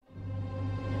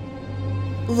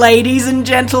Ladies and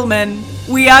gentlemen,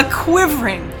 we are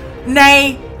quivering,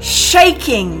 nay,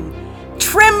 shaking,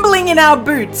 trembling in our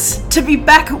boots to be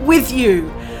back with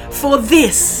you for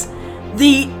this,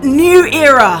 the new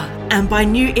era, and by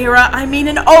new era I mean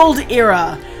an old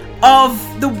era,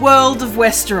 of the world of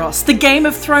Westeros, the Game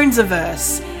of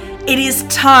Thrones-averse. It is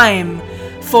time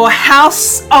for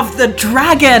House of the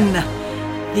Dragon,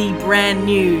 the brand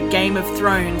new Game of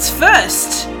Thrones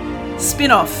first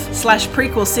spin-off /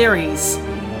 prequel series.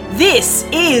 This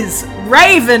is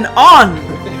Raven On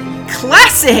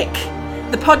Classic,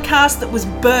 the podcast that was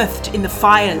birthed in the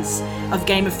fires of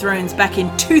Game of Thrones back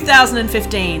in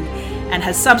 2015 and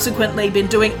has subsequently been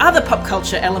doing other pop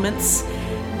culture elements,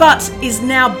 but is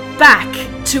now back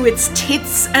to its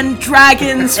tits and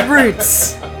dragons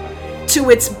roots, to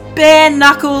its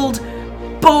bare-knuckled,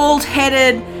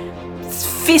 bald-headed,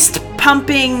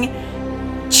 fist-pumping,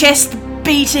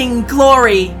 chest-beating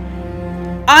glory.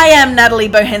 I am Natalie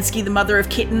Bohensky, the mother of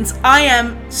kittens. I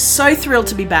am so thrilled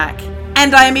to be back,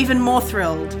 and I am even more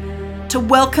thrilled to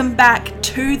welcome back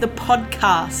to the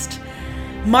podcast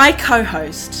my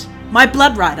co-host, my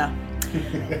blood rider,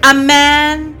 a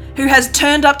man who has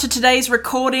turned up to today's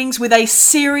recordings with a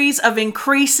series of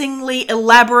increasingly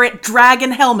elaborate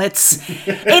dragon helmets.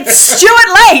 It's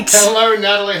Stuart Late! Hello,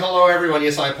 Natalie. Hello, everyone.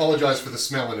 Yes, I apologise for the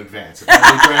smell in advance.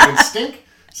 Apparently dragons stink.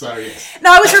 So, yes.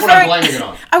 No, That's what I'm blaming it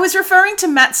on. I was referring to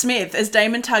Matt Smith as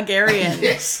Daemon Targaryen.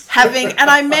 Yes. And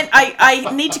I meant,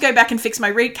 I need to go back and fix my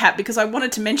recap because I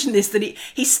wanted to mention this, that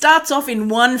he starts off in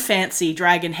one fancy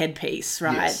dragon headpiece,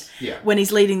 right? Yes. Yeah. When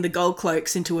he's leading the gold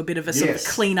cloaks into a bit of a sort of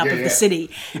clean-up of the Yeah.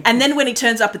 city. And then when he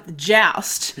turns up at the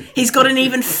joust, he's got an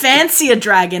even fancier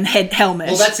dragon helmet.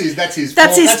 Well, that's his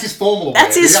formal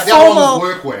That's wear. his The other formal,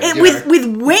 one was workwear, with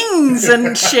wings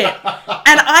and shit.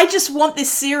 And I just want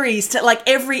this series to, like,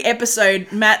 every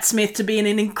episode, Matt Smith to be in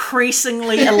an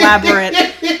increasingly elaborate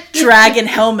dragon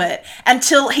helmet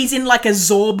until he's in like a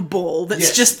Zorb ball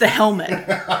that's just the helmet.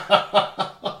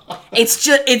 It's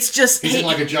just he's in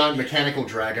like a giant mechanical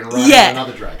dragon riding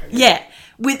another dragon. Yeah.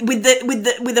 With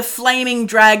the flaming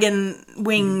dragon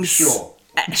wings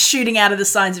shooting out of the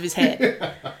sides of his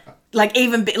head. Like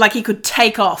he could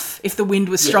take off if the wind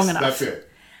was strong enough. That's it.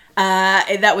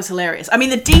 That was hilarious. I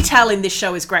mean, the detail in this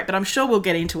show is great, but I'm sure we'll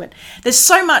get into it. There's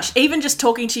so much, even just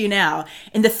talking to you now,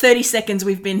 in the 30 seconds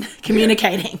we've been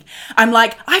communicating, I'm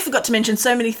like, I forgot to mention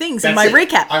so many things in my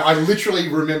recap. I literally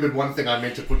remembered one thing I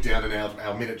meant to put down in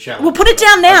our minute challenge. Well, put it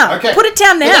down now. Okay. Put it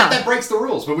down now. Well, that breaks the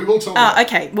rules, but we will talk about it.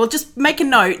 Okay. Well, just make a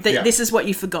note that this is what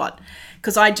you forgot,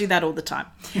 because I do that all the time.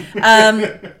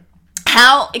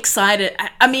 How excited...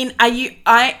 I mean,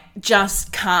 I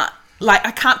just can't... Like,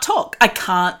 I can't talk. I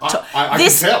can't talk.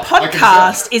 This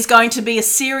podcast is going to be a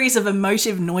series of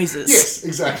emotive noises. Yes,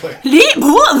 exactly.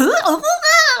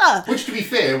 Which, to be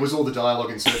fair, was all the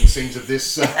dialogue in certain scenes of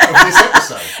this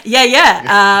episode.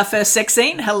 Yeah. First sex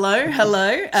scene. Hello.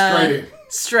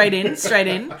 Straight in.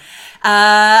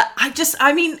 I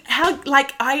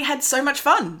had so much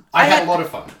fun. I had a lot of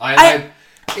fun.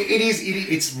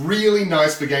 It's really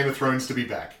nice for Game of Thrones to be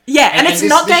back. Yeah, and it's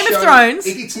not Game of Thrones.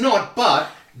 It's not, but...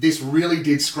 This really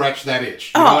did scratch that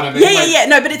itch. You know what I mean? Yeah.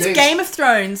 No, but it's Game of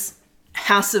Thrones,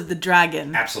 House of the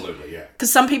Dragon. Absolutely, yeah.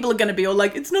 Because some people are going to be all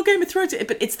like, "It's not Game of Thrones,"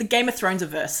 but it's the Game of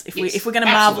Thrones-averse. If we're going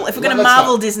to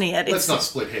Marvel Disney it, let's not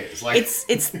split hairs. Like, it's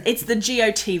the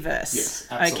GOT-verse. Yes,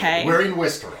 absolutely. Okay, we're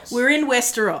in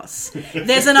Westeros.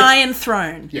 There's an Iron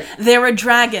Throne. Yeah. There are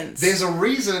dragons. There's a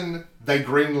reason they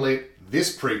greenlit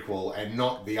this prequel and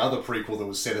not the other prequel that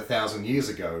was set 1,000 years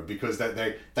ago, because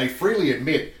they freely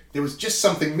admit there was just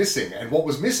something missing, and what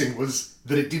was missing was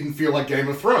that it didn't feel like Game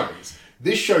of Thrones.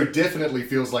 This show definitely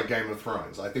feels like Game of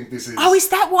Thrones. I think this is... Oh, is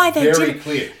that why they very did...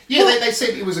 clear. Yeah, they said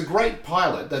it was a great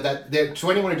pilot.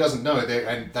 To anyone who doesn't know,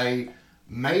 they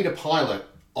made a pilot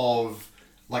of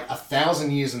like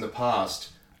 1,000 years in the past,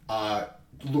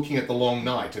 looking at the Long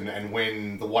Night and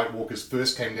when the White Walkers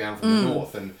first came down from the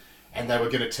north, and they were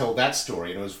going to tell that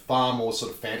story, and it was far more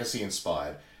sort of fantasy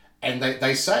inspired. And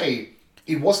they say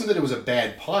it wasn't that it was a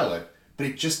bad pilot, but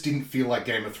it just didn't feel like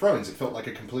Game of Thrones. It felt like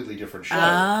a completely different show.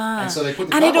 And so they put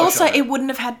the kibosh on it. It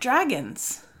wouldn't have had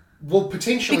dragons. Well,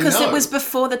 potentially because no. it was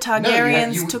before the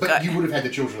Targaryens you would have had the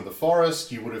Children of the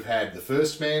Forest, you would have had the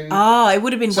First Men. Oh, it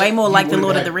would have been way more like the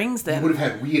Lord of the Rings then. You would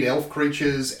have had weird elf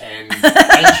creatures and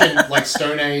ancient, like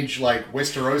Stone Age, like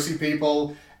Westerosi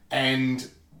people, and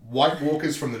White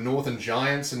Walkers from the North and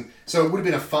giants, and so it would have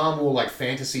been a far more like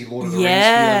fantasy Lord of the Rings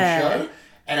feeling show.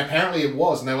 And apparently it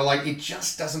was, and they were like, it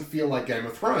just doesn't feel like Game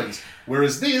of Thrones.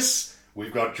 Whereas this,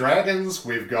 we've got dragons,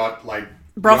 we've got like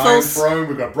Brothels. The Iron Throne,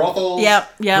 we've got brothels.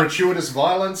 Yep. Gratuitous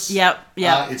violence. Yep.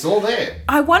 It's all there.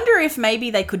 I wonder if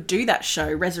maybe they could do that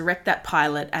show, resurrect that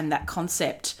pilot and that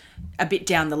concept a bit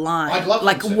down the line. I'd love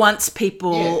like them to. Once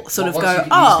people sort of Once go, you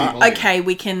can use people in. okay,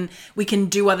 we can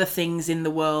do other things in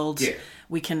the world. Yeah.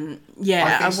 We can. I Yeah,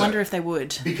 think I so. wonder if they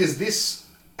would. Because this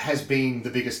has been the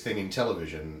biggest thing in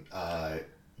television.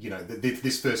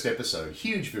 This first episode,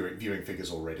 huge viewing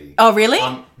figures already. Oh, really?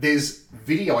 There's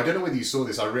video. I don't know whether you saw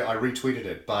this. I retweeted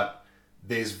it, but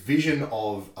there's vision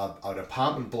of an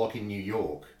apartment block in New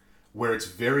York where it's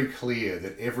very clear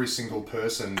that every single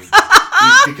person is,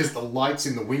 because the lights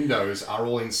in the windows are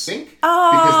all in sync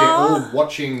because they're all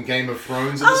watching Game of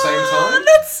Thrones at the same time.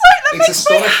 That makes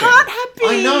my heart happy.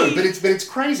 I know, but it's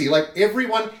crazy. Like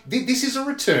everyone, this is a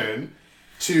return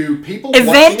to people Event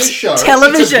watching a show.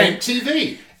 television. It's event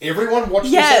TV. Everyone watched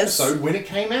Yes. this episode when it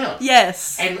came out.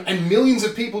 Yes. And millions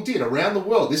of people did around the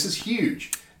world. This is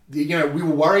huge. We were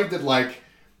worried that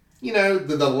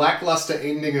the lackluster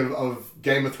ending of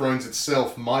Game of Thrones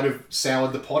itself might have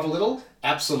soured the pot a little.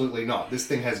 Absolutely not. This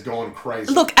thing has gone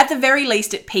crazy. Look, at the very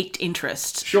least, it piqued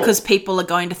interest. Sure. Because people are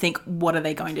going to think, what are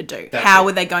they going to do? That's How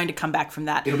it. are they going to come back from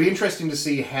that? It'll be interesting to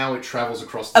see how it travels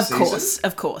across the season.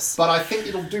 Of course. But I think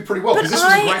it'll do pretty well, But because this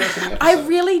was a great opening episode. I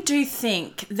really do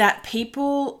think that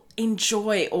people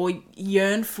enjoy or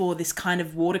yearn for this kind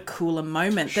of water cooler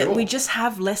moment that Sure. we just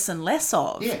have less and less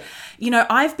of. Yeah.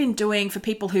 I've been doing, for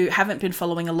people who haven't been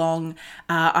following along,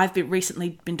 I've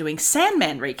recently been doing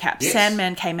Sandman recaps. Yes.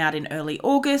 Sandman came out in early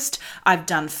August. I've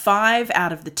done 5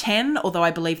 out of the 10, although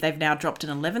I believe they've now dropped an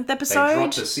 11th episode. They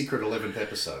dropped a secret 11th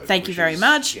episode. Thank you very is-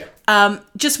 much. Yeah.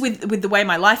 Just with the way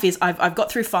my life is, I've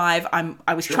got through 5.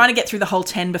 I was trying to get through the whole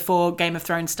 10 before Game of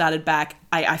Thrones started back.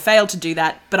 I failed to do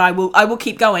that, but I will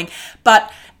keep going.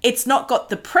 But it's not got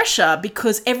the pressure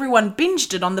because everyone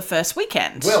binged it on the first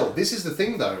weekend. Well, this is the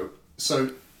thing, though.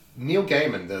 So Neil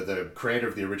Gaiman, the creator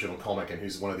of the original comic and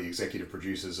who's one of the executive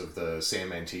producers of the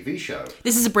Sandman TV show.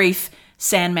 This is a brief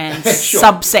Sandman Sure.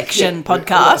 subsection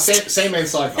podcast. Sandman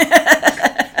sidebar.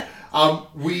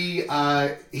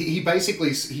 He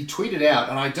basically tweeted out,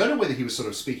 and I don't know whether he was sort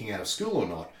of speaking out of school or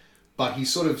not, but he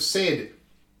sort of said,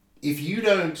 if you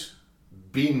don't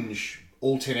binge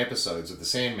all 10 episodes of The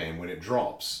Sandman when it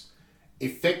drops,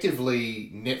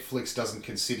 effectively Netflix doesn't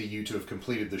consider you to have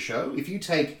completed the show. If you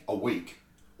take a week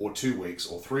or 2 weeks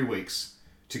or 3 weeks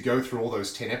to go through all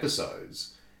those 10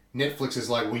 episodes, Netflix is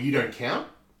like, well, you don't count?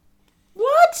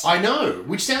 What? I know,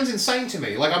 which sounds insane to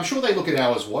me. Like, I'm sure they look at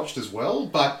hours watched as well,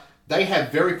 but they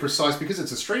have very precise, because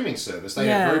it's a streaming service, they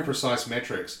have very precise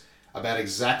metrics about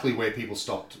exactly where people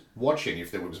stopped watching.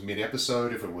 If there was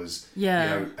mid-episode, if it was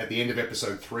at the end of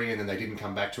episode 3 and then they didn't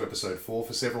come back to episode 4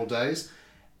 for several days.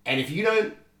 And if you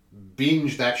don't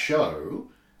binge that show,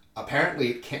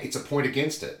 apparently it's a point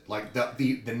against it. Like,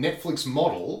 the Netflix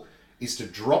model is to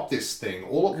drop this thing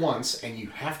all at once, and you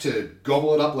have to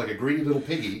gobble it up like a greedy little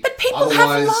piggy. But people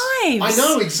have lives. I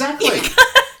know, exactly.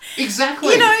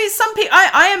 Exactly. Some people.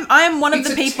 I am one of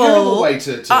the people. It's a terrible way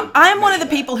to I am one of the measure that.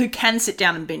 people who can sit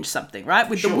down and binge something, right?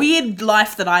 With the Sure. weird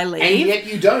life that I lead. And yet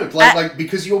you don't, like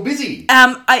because you're busy.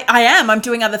 I am. I'm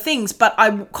doing other things, but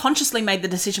I consciously made the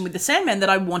decision with The Sandman that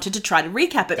I wanted to try to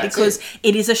recap it. That's because it.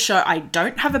 it is a show. I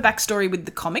don't have a backstory with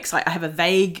the comics. I have a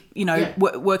vague,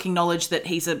 working knowledge that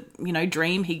he's a,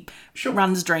 dream. He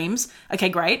runs dreams. Okay,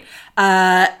 great.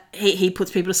 He puts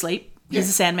people to sleep. He's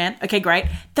a Sandman. Okay, great.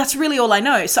 That's really all I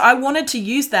know. So I wanted to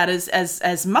use that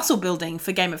as muscle building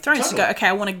for Game of Thrones to go, okay,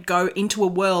 I want to go into a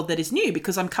world that is new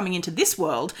because I'm coming into this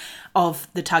world of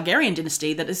the Targaryen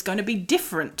dynasty that is going to be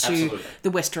different to the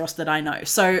Westeros that I know.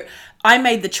 So I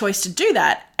made the choice to do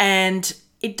that, and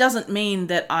it doesn't mean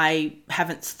that I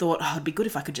haven't thought, it'd be good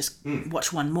if I could just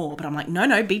watch one more. But I'm like,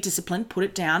 no, be disciplined, put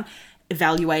it down,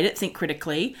 evaluate it, think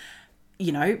critically,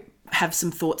 have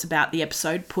some thoughts about the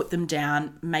episode, put them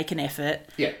down, make an effort.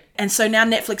 Yeah. And so now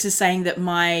Netflix is saying that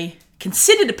my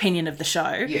considered opinion of the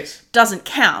show doesn't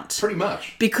count. Pretty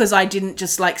much. Because I didn't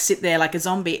just sit there like a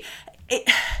zombie.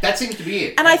 That seems to be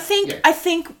it. And I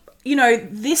think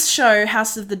this show,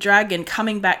 House of the Dragon,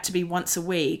 coming back to be once a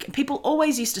week, and people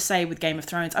always used to say with Game of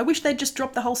Thrones, I wish they'd just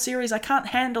drop the whole series. I can't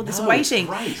handle this waiting.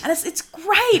 It's great. And it's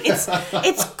great.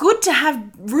 It's good to have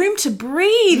room to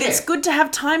breathe. Yeah. It's good to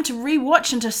have time to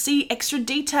rewatch and to see extra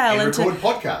detail. And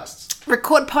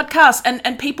record to podcasts.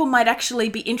 And people might actually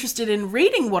be interested in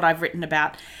reading what I've written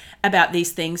about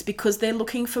these things because they're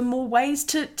looking for more ways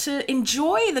to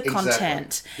enjoy the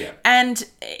content. Yeah. And,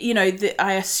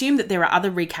 I assume that there are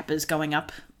other recappers going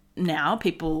up now.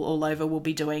 People all over will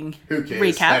be doing Who cares?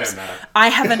 recaps. They don't matter.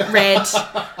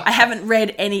 I haven't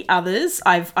read any others.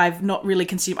 I've not really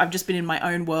consumed. I've just been in my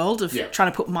own world of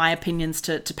trying to put my opinions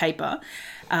to paper,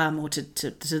 or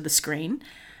to the screen.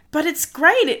 But it's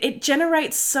great. It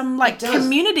generates some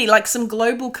community, like some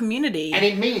global community. And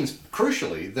it means,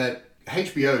 crucially, that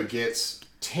HBO gets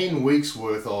 10 weeks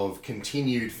worth of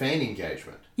continued fan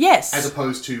engagement. Yes. As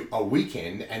opposed to a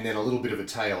weekend and then a little bit of a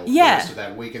tail for the rest of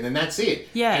that week, and then that's it.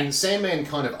 Yeah. And Sandman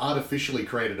kind of artificially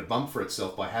created a bump for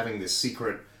itself by having this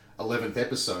secret 11th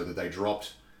episode that they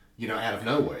dropped, out of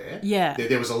nowhere. Yeah.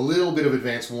 There was a little bit of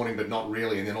advance warning, but not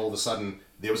really, and then all of a sudden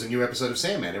there was a new episode of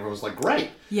Sandman. Everyone was like,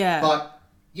 great. Yeah. But,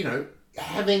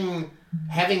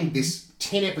 having this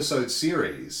 10 episode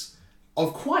series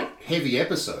of quite heavy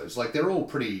episodes, like they're all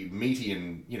pretty meaty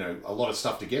and, a lot of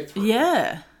stuff to get through.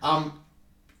 Yeah.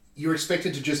 You're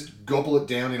expected to just gobble it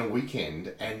down in a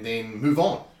weekend and then move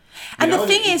on. And the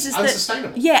thing is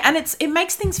unsustainable. that and it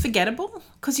makes things forgettable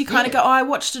because you kind of go, oh, I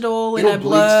watched it all in a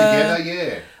blur. Bleeds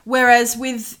together, yeah. Whereas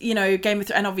with Game of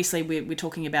Thrones, and obviously we're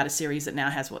talking about a series that now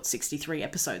has 63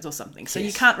 episodes or something, so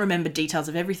you can't remember details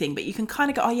of everything, but you can kind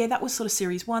of go, oh yeah, that was sort of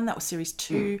series 1, that was series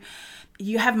 2.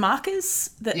 You have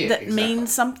markers that mean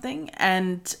something,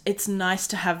 and it's nice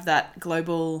to have that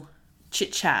global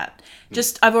chit chat.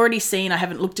 I've already seen, I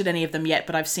haven't looked at any of them yet,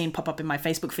 but I've seen pop up in my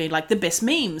Facebook feed like the best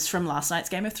memes from last night's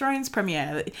Game of Thrones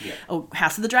premiere or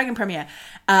House of the Dragon premiere.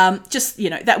 That's going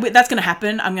to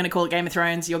happen. I'm going to call it Game of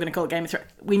Thrones. You're going to call it Game of Thrones.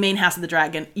 We mean House of the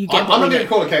Dragon. You get. I'm not going to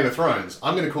call it Game of Thrones.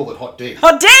 I'm going to call it Hot D.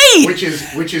 Hot D, which is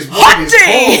what it is called,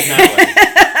 Natalie.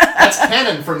 That's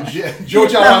canon from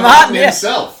George R. R. Martin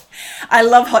himself. I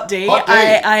love Hot D. Hot D.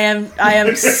 I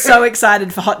am so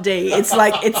excited for Hot D. It's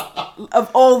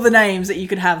of all the names that you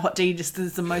could have, Hot D just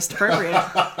is the most appropriate.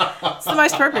 It's the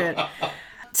most appropriate.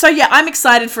 So yeah, I'm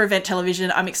excited for event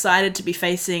television. I'm excited to be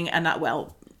facing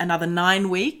another 9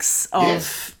 weeks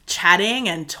of chatting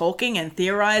and talking and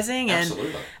theorizing. Absolutely.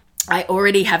 And I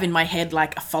already have in my head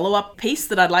like a follow-up piece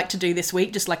that I'd like to do this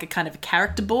week, just like a kind of a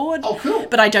character board. Oh, cool.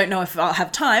 But I don't know if I'll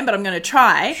have time, but I'm going to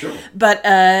try. Sure. But,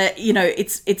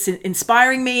 it's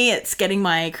inspiring me. It's getting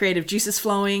my creative juices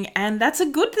flowing, and that's a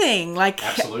good thing. Like,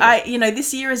 absolutely.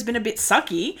 This year has been a bit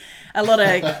sucky. A lot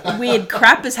of weird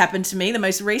crap has happened to me, the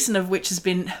most recent of which has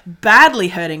been badly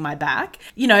hurting my back.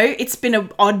 It's been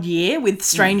an odd year with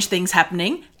strange things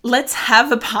happening. Let's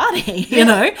have a party,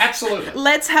 Absolutely.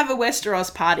 Let's have a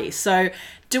Westeros party. So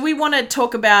do we want to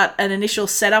talk about an initial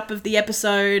setup of the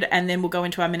episode and then we'll go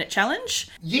into our minute challenge?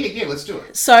 Yeah, let's do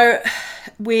it. So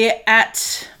we're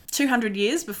at 200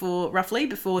 years before the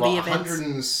event.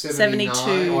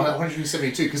 172.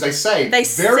 172, because they say very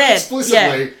said,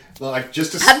 explicitly,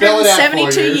 just to spell it out for you.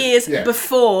 172 years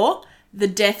before the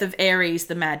death of Aerys,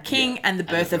 the Mad King, and the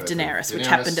birth of Daenerys, which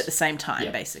happened at the same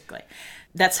time, basically.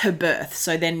 That's her birth.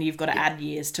 So then you've got to add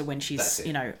years to when she's,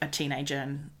 a teenager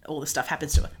and all the stuff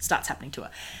starts happening to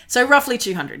her. So roughly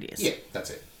 200 years. Yeah, that's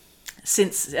it.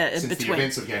 Since the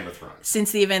events of Game of Thrones.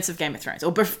 Since the events of Game of Thrones.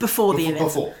 Or before the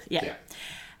events. Before. Yeah.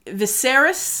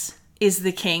 Viserys is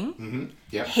the king. Mm-hmm.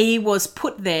 Yep. He was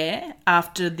put there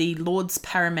after the Lords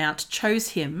Paramount chose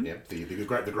him. Yep.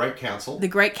 The Great Council. The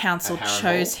Great Council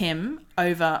chose him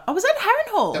over... Oh, was that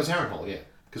Harrenhal? That was Harrenhal, yeah.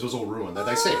 Because it was all ruined. They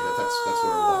said that's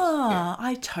where it was. Yeah.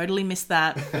 I totally missed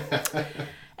that.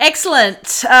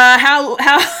 Excellent. How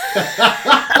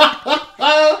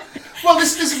well,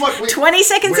 this is what 20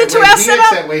 seconds into our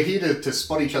setup. We're here to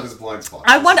spot each other's blind spots.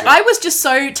 I was just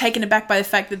so taken aback by the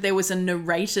fact that there was a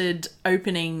narrated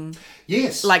opening.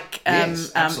 Yes.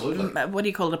 Yes, absolutely. What do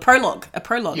you call it? A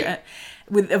prologue. Yeah.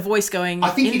 With a voice going.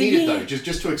 I think you need it though,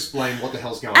 just to explain what the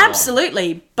hell's going on.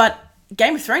 Absolutely, but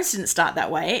Game of Thrones didn't start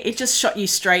that way. It just shot you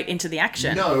straight into the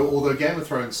action. No, although Game of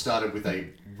Thrones started with a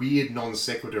weird non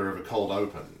sequitur of a cold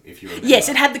open, if you remember. Yes,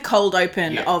 it had the cold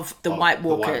open of the White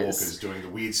Walkers. The White Walkers doing the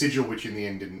weird sigil, which in the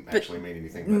end didn't actually mean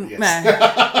anything. But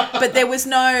yes. But there was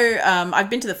no... I've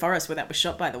been to the forest where that was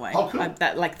shot, by the way. Oh, cool.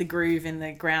 The groove in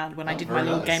the ground when I did my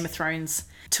little Game of Thrones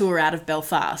tour out of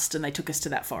Belfast, and they took us to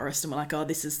that forest and were like, oh,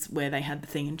 this is where they had the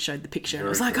thing, and showed the picture. And I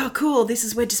was like, oh, cool, this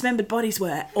is where dismembered bodies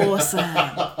were. Awesome.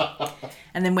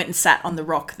 And then went and sat on the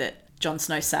rock that Jon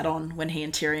Snow sat on when he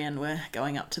and Tyrion were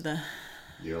going up to the...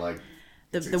 You're like...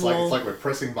 the wall. It's like we're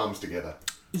pressing bums together.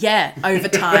 Yeah, over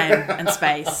time and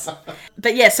space.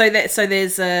 But yeah, so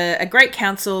there's a great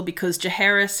council because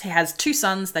Jaehaerys has 2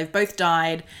 sons. They've both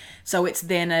died. So it's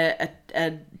then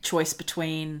a choice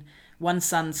between one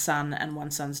son's son and one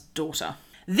son's daughter.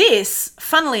 This,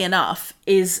 funnily enough,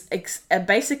 is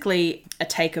basically a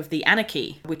take of the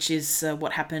Anarchy, which is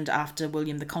what happened after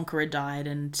William the Conqueror died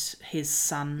and his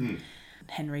son,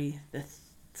 Henry the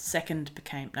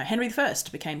Henry I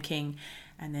became king,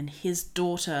 and then his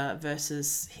daughter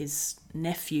versus his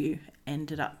nephew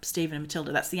ended up Stephen and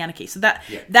Matilda. That's the anarchy. So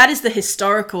that is the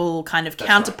historical kind of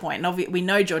counterpoint. Right. And we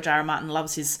know George R. R. Martin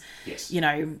loves his,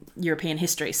 European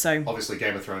history. So obviously,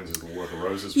 Game of Thrones is the War of the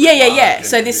Roses. Yeah.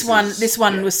 So this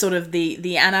one was sort of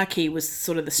the anarchy was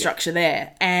sort of the structure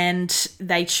there, and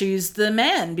they choose the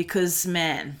man because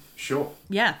man. Sure.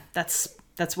 Yeah, that's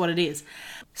what it is.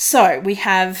 So we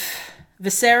have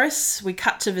Viserys. We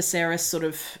cut to Viserys sort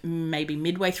of maybe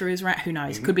midway through his reign. Who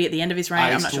knows? Could be at the end of his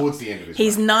reign. I'm not towards sure. The end of his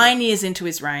He's reign. 9 years into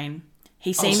his reign.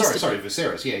 He seems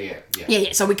Viserys.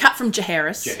 Yeah. So we cut from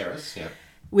Jaehaerys.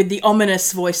 With the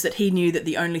ominous voice that he knew that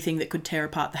the only thing that could tear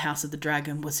apart the House of the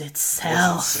Dragon was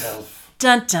itself.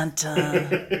 Dun, dun,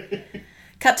 dun.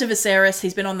 Cut to Viserys.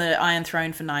 He's been on the Iron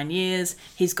Throne for 9 years.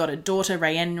 He's got a daughter,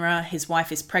 Rhaenyra. His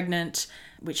wife is pregnant,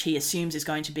 which he assumes is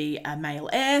going to be a male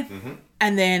heir. Mm-hmm.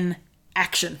 And then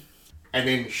action. And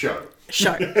then show.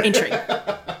 Intrigue.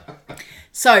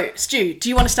 So, Stu, do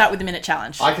you want to start with the minute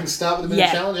challenge? I can start with the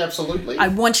minute challenge, absolutely. I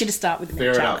want you to start with the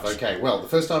minute challenge. Fair enough. Okay, well, the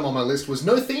first item on my list was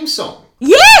no theme song.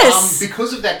 Yes!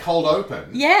 Because of that cold open,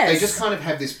 yes, they just kind of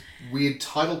have this weird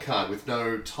title card with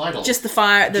no title. Just the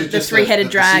fire, the three-headed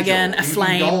dragon, a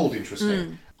flame. In gold,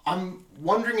 interesting. I'm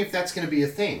wondering if that's going to be a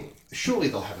thing. Surely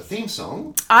they'll have a theme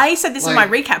song. I said this in my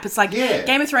recap. It's like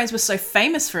Game of Thrones was so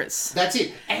famous for its... That's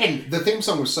it. And the theme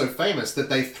song was so famous that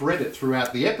they thread it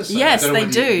throughout the episode. Yes, they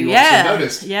do. You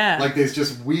noticed. Yeah. Like there's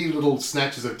just weird little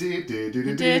snatches of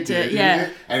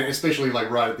and especially like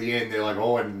right at the end, they're like,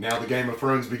 oh, and now the Game of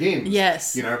Thrones begins.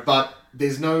 Yes. But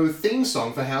there's no theme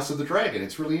song for House of the Dragon.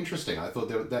 It's really interesting. I thought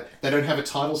that they don't have a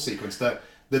title sequence.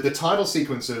 The title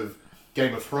sequence of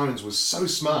Game of Thrones was so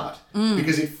smart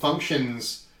because it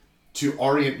functions to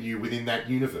orient you within that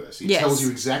universe. It tells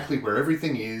you exactly where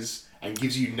everything is and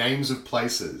gives you names of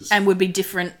places. And would be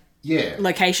different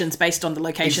locations based on the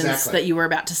locations that you were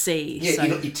about to see. Yeah, so.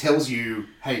 it tells you,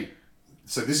 hey,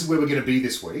 so this is where we're going to be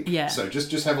this week. Yeah. So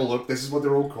just have a look. This is what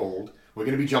they're all called. We're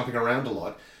going to be jumping around a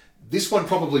lot. This one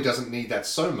probably doesn't need that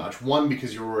so much. One,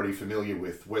 because you're already familiar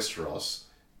with Westeros.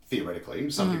 Theoretically,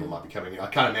 some people might be coming in. I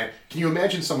can't imagine. Can you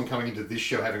imagine someone coming into this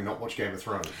show having not watched Game of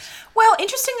Thrones? Well,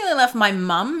 interestingly enough, my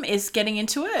mum is getting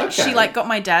into it. Okay. She got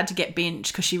my dad to get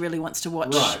binge because she really wants to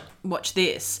watch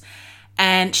this.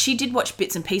 And she did watch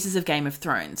bits and pieces of Game of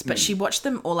Thrones, but she watched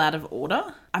them all out of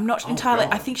order. I'm not entirely...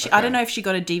 God. I think I don't know if she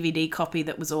got a DVD copy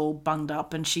that was all bunged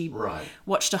up and she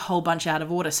watched a whole bunch out of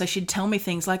order. So she'd tell me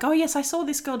things like, oh, yes, I saw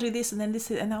this girl do this and then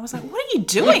this. And I was like, what are you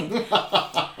doing?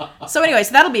 So anyway,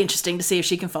 so that'll be interesting to see if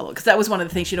she can follow. Because that was one of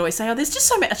the things she'd always say, oh, there's just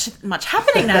so much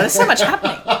happening now. There's so much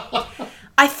happening.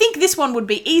 I think this one would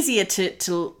be easier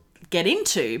to get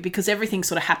into because everything's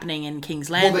sort of happening in King's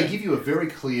Landing. Well, they give you a very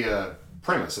clear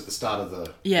premise at the start of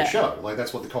the show. Like,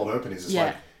 that's what the cold open is. It's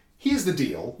like, here's the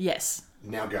deal. Yes.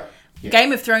 Now go. Yeah.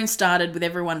 Game of Thrones started with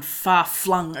everyone far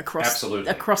flung across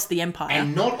the empire.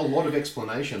 And not a lot of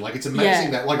explanation. Like, it's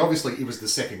amazing that, like, obviously it was the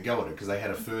second go at it because they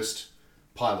had a first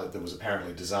pilot that was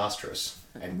apparently disastrous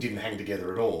and didn't hang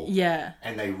together at all. Yeah.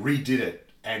 And they redid it.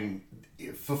 And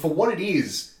for what it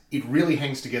is, it really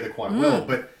hangs together quite well.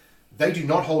 But they do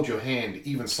not hold your hand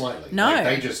even slightly. No. Like,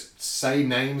 they just say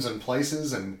names and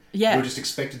places and you're just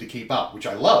expected to keep up, which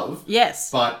I love.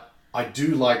 Yes. But I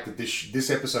do like that this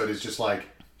episode is just like,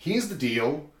 here's the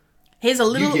deal.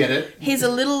 You get it. Here's a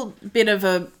little bit of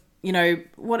a,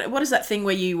 what is that thing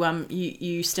where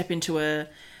you step into a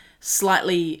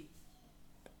slightly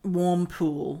warm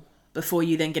pool before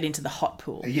you then get into the hot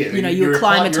pool. Yeah, you're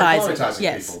acclimatizing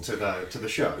people to the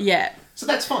show. Yeah. So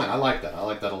that's fine. I like that. I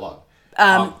like that a lot.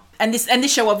 And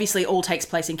this show obviously all takes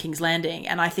place in King's Landing,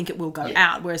 and I think it will go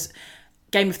out. Whereas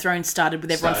Game of Thrones started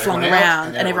with everyone flung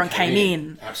around and everyone came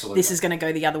in. Absolutely. This is going to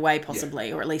go the other way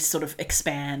possibly, or at least sort of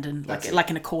expand and like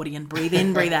an accordion, breathe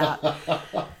in, breathe out.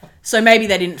 So maybe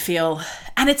they didn't feel...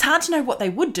 And it's hard to know what they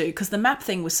would do because the map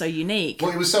thing was so unique. Well,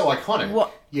 it was so iconic.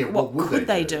 What could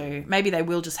they do? Maybe they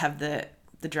will just have the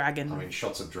dragon. I mean,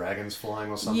 shots of dragons flying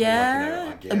or something.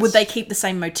 Yeah. I guess. Would they keep the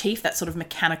same motif, that sort of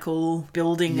mechanical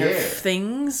building of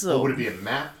things? Or would it be a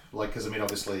map? Like, because, I mean,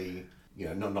 obviously,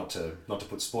 not to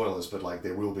put spoilers, but, like,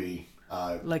 there will be...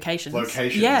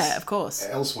 Locations. Yeah, of course.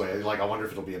 Elsewhere. Like, I wonder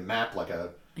if it'll be a map, like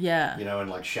a... Yeah. And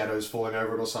like shadows falling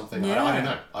over it or something. Yeah.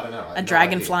 I don't know. A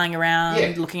dragon flying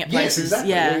around, looking at places. Yes,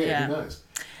 exactly. Yeah. Who knows?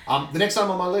 The next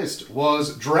item on my list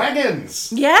was dragons.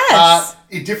 Yes.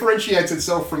 It differentiates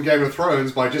itself from Game of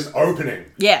Thrones by just opening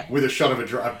with a shot of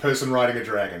a person riding a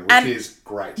dragon, which is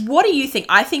great. What do you think?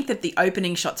 I think that the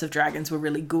opening shots of dragons were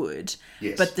really good.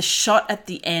 Yes. But the shot at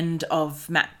the end of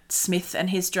Matt Smith and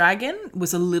his dragon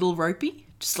was a little ropey.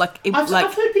 Just like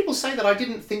I've heard people say that. I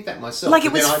didn't think that myself. Like,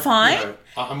 it was fine.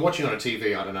 I'm watching on a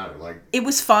TV. I don't know. Like, it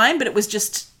was fine, but it was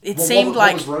just. It seemed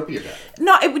like. What was ropey about it?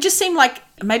 No, it would just seem like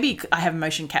maybe I have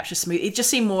motion capture smooth. It just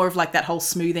seemed more of like that whole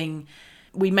smoothing.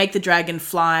 We make the dragon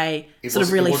fly sort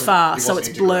of really fast, so it's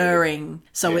blurring.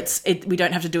 So we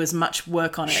don't have to do as much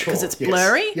work on it because it's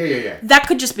blurry. Yeah. That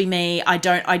could just be me. I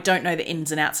don't know the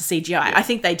ins and outs of CGI. Yeah. I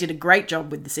think they did a great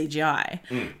job with the CGI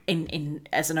in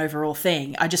as an overall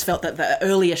thing. I just felt that the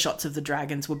earlier shots of the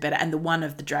dragons were better, and the one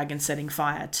of the dragon setting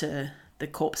fire to the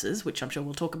corpses, which I'm sure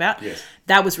we'll talk about. Yes.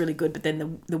 That was really good. But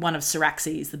then the one of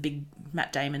Syraxes, the big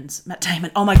Matt Damon.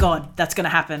 Oh my God, that's going to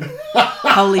happen.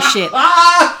 Holy shit.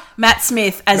 Matt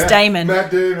Smith as Damon.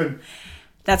 Matt Damon.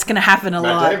 That's going to happen a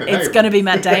lot. Damon, it's going to be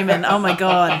Matt Damon. Oh my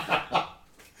God.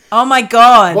 Oh my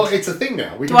God. Well, it's a thing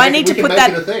now. Do I need to put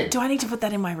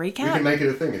that in my recap? We can make it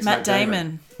a thing. It's Matt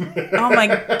Damon. Oh my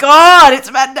God,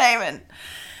 it's Matt Damon.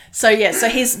 So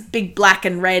his big black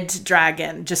and red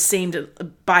dragon just seemed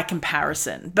by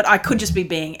comparison, but I could just be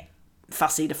being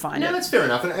fussy to find it. No, that's fair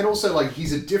enough. And also, like,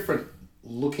 he's a different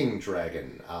looking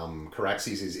dragon.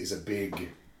 Caraxes is a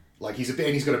big, like, he's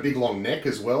got a big long neck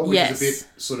as well, which is a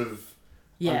bit sort of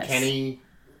uncanny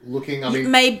looking. I mean,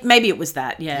 maybe it was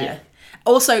that. Yeah.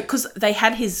 Also, because they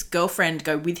had his girlfriend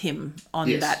go with him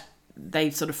on that,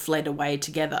 they sort of fled away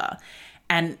together.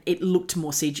 And it looked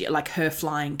more CGI, like her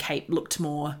flying cape looked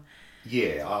more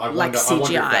I like wonder CGI'd.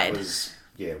 if that was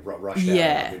rushed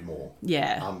out a bit more.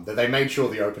 Yeah. They made sure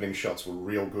the opening shots were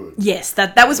real good. Yes,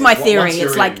 that was my theory.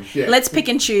 It's like, in, let's pick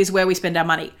and choose where we spend our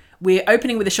money. We're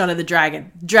opening with a shot of the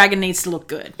dragon. Dragon needs to look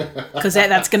good because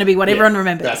that's going to be what everyone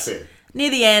remembers. That's it.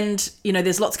 Near the end,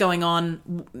 there's lots going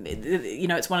on.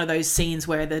 It's one of those scenes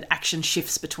where the action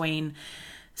shifts between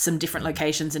some different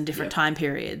locations and different time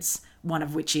periods. One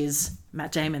of which is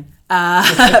Matt Damon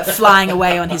flying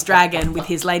away on his dragon with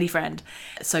his lady friend.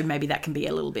 So maybe that can be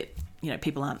a little bit,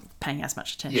 people aren't paying as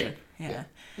much attention. Yeah.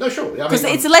 No, sure. Because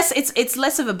it's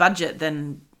less of a budget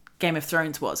than Game of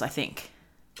Thrones was, I think.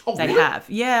 Oh, they really? have.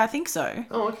 Yeah, I think so.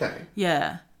 Oh, okay.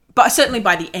 Yeah. But certainly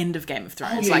by the end of Game of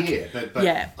Thrones. But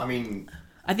I mean...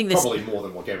 I think there's probably more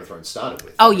than what Game of Thrones started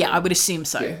with. Oh yeah, I would assume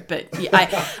so. Yeah.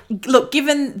 But look,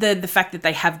 given the fact that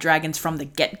they have dragons from the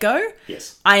get-go,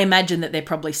 I imagine that they're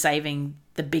probably saving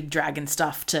the big dragon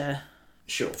stuff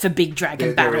for big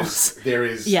dragon battles. There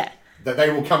is that they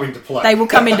will come into play. They will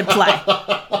come into play.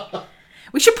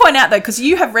 We should point out though, because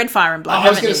you have read Fire and Blood. I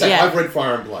was going to say I've read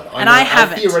Fire and Blood, I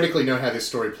haven't. I theoretically know how this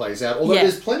story plays out. Although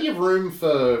there's plenty of room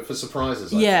for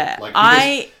surprises. I think.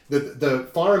 Like, the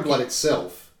Fire and Blood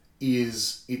itself.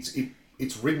 It's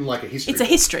written like a history. It's a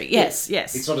history, yes.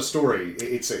 It's not a story.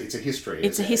 It's a history.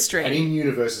 It's a history. And in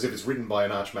universe as if it's written by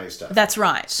an Archmaester. That's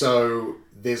right. So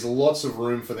there's lots of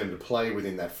room for them to play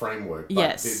within that framework.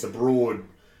 But the broad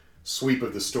sweep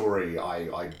of the story, I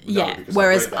know because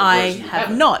whereas I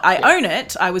have not. I own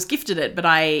it. I was gifted it, but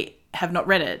I have not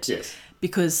read it. Yes.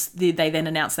 Because they then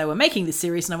announced they were making this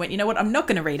series, and I went, you know what? I'm not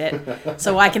going to read it,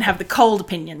 so I can have the cold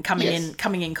opinion coming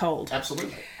in cold.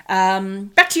 Absolutely.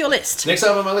 Back to your list. Next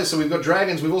up on my list, so we've got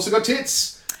dragons. We've also got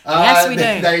tits. Yes, we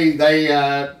do. They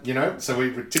so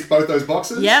we tick both those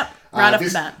boxes. Yep, right off the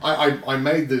bat. I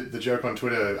made the joke on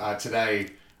Twitter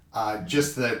today,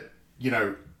 just that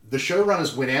the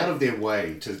showrunners went out of their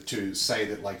way to say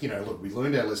that look, we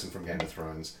learned our lesson from Game of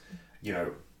Thrones.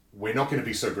 We're not going to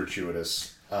be so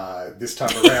gratuitous this time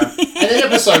around. And then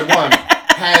episode 1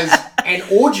 has an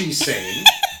orgy scene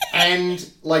and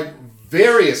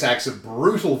various acts of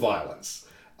brutal violence.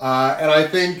 And I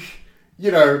think,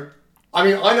 I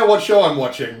know what show I'm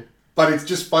watching, but it's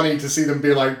just funny to see them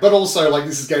be like, but also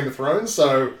this is Game of Thrones,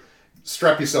 so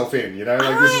strap yourself in, this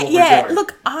is what we're doing.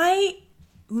 Look,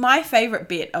 my favourite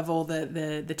bit of all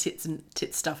the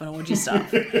tits stuff and orgy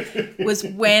stuff was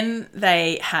when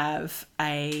they have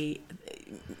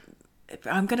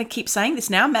I'm going to keep saying this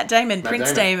now,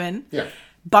 Prince Damon. Yeah.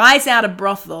 Buys out a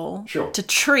brothel to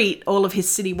treat all of his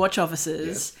city watch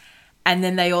officers, and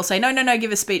then they all say, no,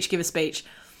 give a speech.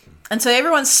 And so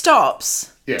everyone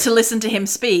stops to listen to him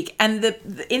speak, and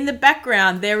in the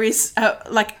background there is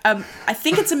I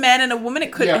think it's a man and a woman,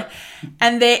 it could,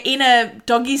 and they're in a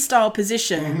doggy style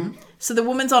position. Mm-hmm. So the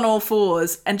woman's on all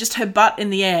fours and just her butt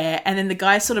in the air, and then the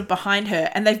guy's sort of behind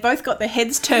her, and they've both got their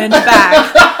heads turned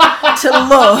back to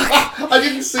look. I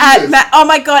didn't see this. Oh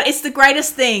my God, it's the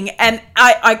greatest thing. And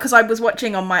because I was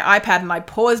watching on my iPad and I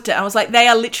paused it, I was like, they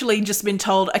are literally just been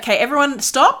told, okay, everyone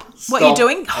stop what you're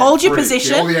doing. Hold your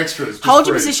position. All the extras. Hold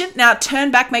your position. Now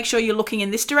turn back, make sure you're looking in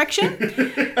this direction.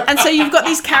 And so you've got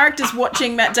these characters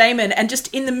watching Matt Damon, and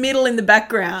just in the middle, in the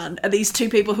background, are these two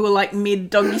people who are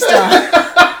mid doggy style.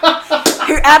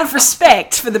 who, out of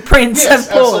respect for the prince, Yes,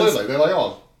 have paused. absolutely. They're like,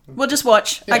 oh, We'll just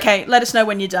watch. Yeah. Okay, let us know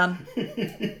when you're done.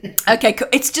 Okay, cool.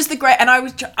 It's just the great, and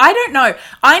I don't know.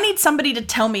 I need somebody to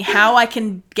tell me how I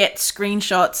can get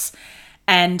screenshots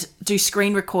and do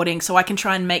screen recording so I can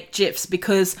try and make GIFs,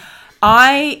 because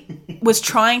I was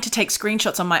trying to take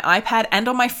screenshots on my iPad and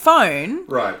on my phone,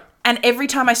 right. and every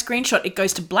time I screenshot, it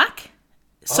goes to black.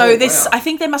 So wow. I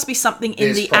think there must be something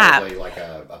in There's the app. probably like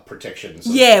a protection.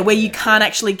 Where you can't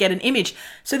actually get an image.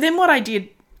 So then what I did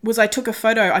was I took a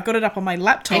photo. I got it up on my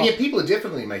laptop. And yet people are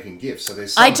definitely making GIFs, so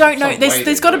there's I don't know. some way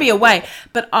There's to got to do be it. a way.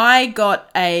 But I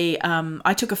got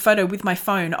I took a photo with my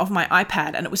phone of my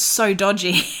iPad, and it was so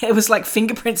dodgy. It was like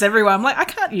fingerprints everywhere. I'm like, I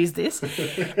can't use this.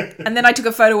 And then I took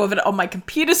a photo of it on my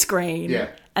computer screen. Yeah.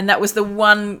 And that was the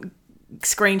one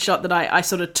screenshot that I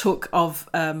sort of took of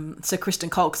Sir Kristen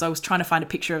Cole, because I was trying to find a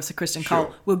picture of Sir Kristen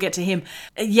Cole. We'll get to him.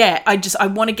 Yeah, I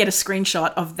want to get a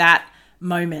screenshot of that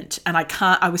moment, and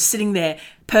I was sitting there,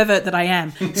 pervert that I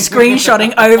am,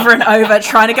 screenshotting over and over,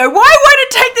 trying to go, why won't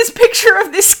it take this picture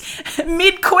of this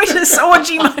mid-coitus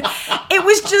orgy? It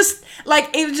was just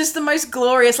the most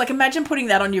glorious. Like, imagine putting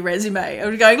that on your resume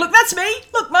and going, look, that's me,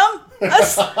 look, mum,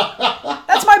 that's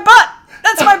my butt.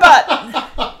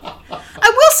 I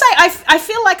will say, I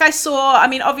feel like I saw, I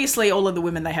mean, obviously all of the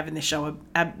women they have in this show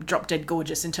are drop dead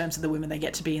gorgeous in terms of the women they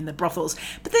get to be in the brothels,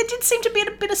 but there did seem to be a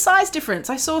bit of size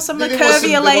difference. I saw some of the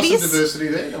curvier ladies. There was some diversity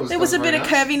there. There was a bit of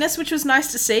curviness, which was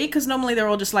nice to see, because normally they're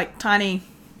all just like tiny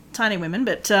women,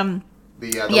 but the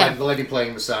lady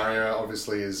playing Massaria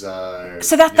obviously is so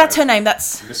that's her name.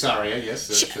 That's Massaria,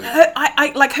 yes.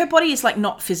 her body is like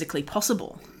not physically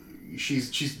possible. She's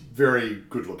very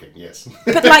good looking, yes.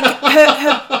 But like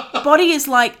her body is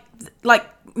like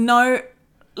no,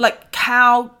 like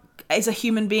how is a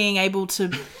human being able to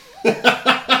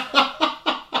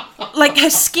like her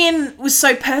skin was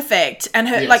so perfect, and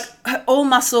her like her all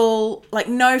muscle, like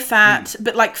no fat,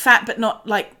 but like fat but not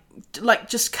like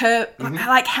just curve.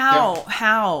 Like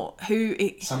how who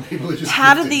some people are just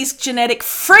how gifted. do these genetic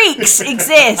freaks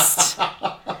exist?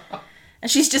 And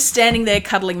she's just standing there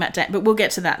cuddling Matt Damon. But we'll get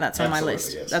to that. That's on my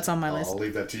list. Yes. That's on my list. I'll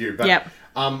leave that to you. But, Yep.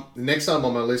 The next item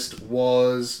on my list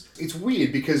was... It's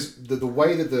weird because the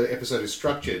way that the episode is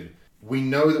structured, we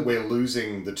know that we're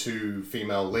losing the two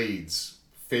female leads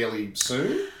fairly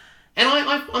soon. And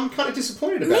I'm kind of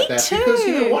disappointed about that. too. Because,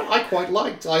 you know what? I quite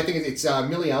liked... I think it's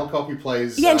Millie Alcock who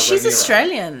plays... Yeah, and she's Rhaenyra.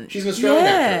 Australian. She's an Australian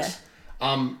Yeah. actress.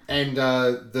 And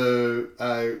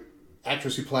the...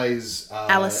 actress who plays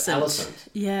Alicent.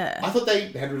 Yeah. I thought they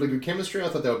had really good chemistry. I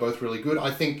thought they were both really good. I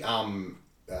think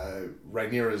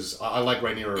Rhaenyra's... I like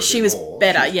Rhaenyra a bit She was more.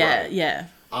 better, She was yeah, great. yeah.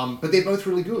 But they're both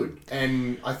really good.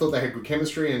 And I thought they had good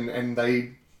chemistry and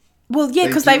they... Well, yeah,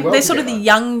 because do well they're sort of the together.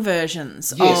 young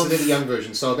versions Yeah, of... so they're the young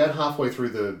version. So about halfway through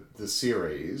the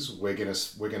series, we're gonna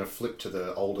flip to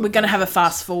the older We're going to have a versions.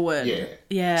 fast forward. Yeah.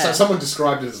 Yeah. So someone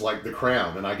described it as like The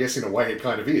Crown, and I guess in a way it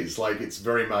kind of is. Like, it's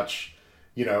very much,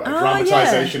 a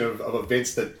dramatization of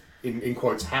events that, in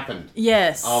quotes, happened.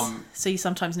 Yes. So you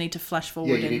sometimes need to flash forward.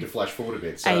 Yeah, you and need to flash forward a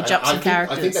bit. So age up some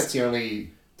characters. I think that's the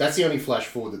only flash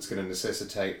forward that's going to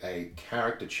necessitate a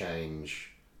character change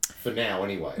for now,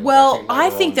 anyway. Well, I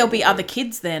later think on there'll be we'll- other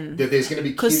kids then. There's going to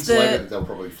be kids later that they'll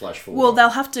probably flash forward. Well, on. they'll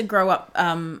have to grow up.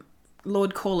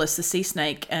 Lord Corlys, the sea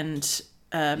snake, and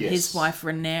his wife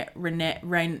Rhaenys.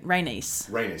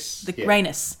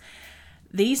 Rhaenys.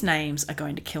 These names are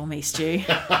going to kill me, Stu.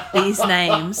 These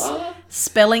names,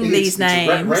 spelling these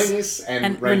names, Rhaenys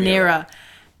and Rhaenyra.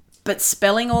 But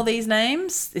spelling all these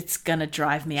names, it's going to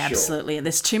drive me absolutely.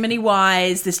 There's too many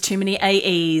Y's, there's too many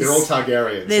AE's. They're all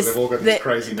Targaryens, so they've all got these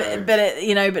crazy names.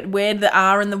 But where the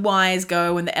R and the Y's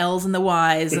go, and the L's and the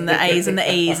Y's, and the A's and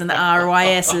the E's, and the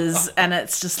RYS's, and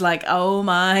it's just like, oh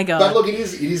my God. But look, it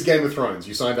is Game of Thrones.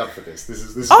 You signed up for this. This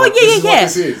is Oh, what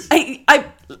this is.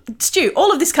 Stu,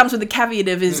 all of this comes with the caveat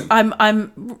of I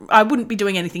wouldn't be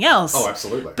doing anything else. Oh,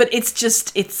 absolutely. But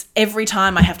it's every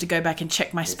time I have to go back and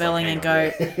check my spelling and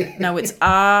go, no, it's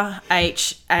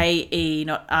RHAE,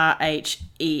 not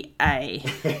RHEA.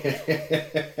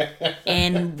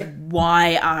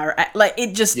 NYR. Like,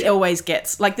 it just always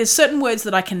gets, like, there's certain words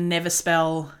that I can never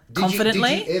spell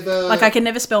confidently. Did you ever... Like, I can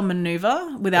never spell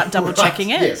maneuver without double checking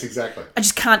it. Yes, exactly. I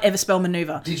just can't ever spell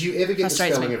maneuver. Did you ever get the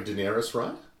Frustrates spelling me. of Daenerys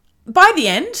right? By the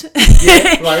end,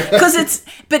 because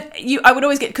I would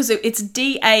always get, because it's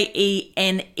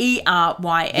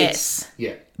DAENERYS.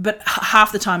 Yeah. But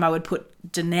half the time I would put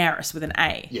Daenerys with an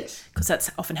A. Yes. Because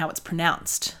that's often how it's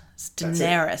pronounced. It's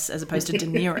Daenerys as opposed to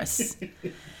Daenerys.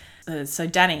 So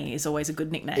Danny is always a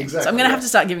good nickname. Exactly, So I'm going to yeah. have to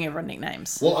start giving everyone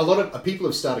nicknames. Well, a lot of people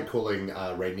have started calling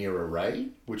Rhaenyra Ray,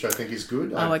 which I think is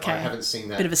good. Oh, okay. I haven't seen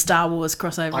that. Bit of a Star Wars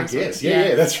crossover. I as well. guess.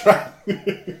 Yeah, that's right.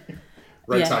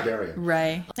 Ray Yeah. Targaryen.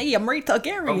 Ray. Hey, I'm Ray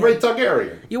Targaryen. I'm Ray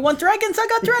Targaryen. You want dragons? I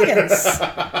got dragons.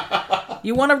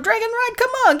 You want a dragon ride? Come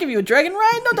on, I'll give you a dragon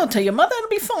ride. No, don't tell your mother. It'll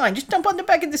be fine. Just jump on the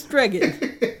back of this dragon.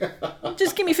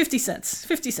 Just give me 50 cents.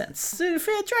 50 cents. Fair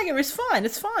dragon is fine.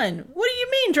 It's fine. What do you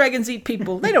mean dragons eat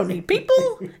people? They don't eat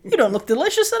people. You don't look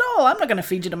delicious at all. I'm not going to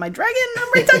feed you to my dragon.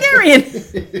 I'm Ray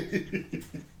Targaryen.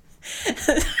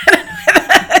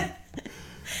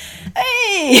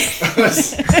 Hey!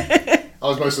 I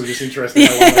was mostly just interested in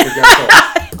how long I could go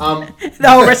for. The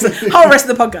whole rest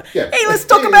of the podcast. Yeah. Hey, let's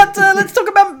talk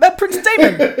about Prince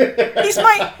Damon. He's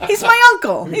my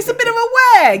uncle. He's a bit of a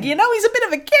wag, you know. He's a bit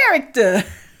of a character.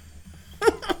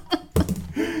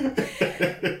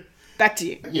 Back to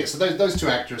you. Yeah, so those two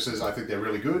actresses, I think they're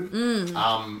really good.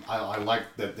 I like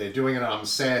that they're doing it. I'm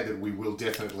sad that we will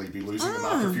definitely be losing them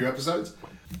after a few episodes.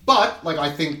 But like,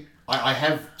 I think I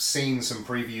have seen some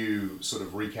preview sort of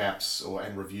recaps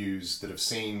and reviews that have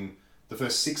seen the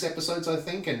first 6 episodes, I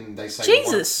think, and they say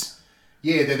Jesus.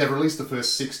 Yeah, they've released the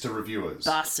first 6 to reviewers.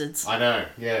 Bastards. I know.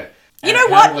 Yeah. You know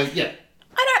what? Yeah.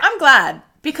 I'm glad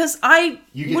because I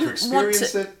You get to wouldn't want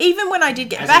experience to. it Even when I did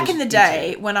get as back it in the was day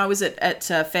intended. when I was at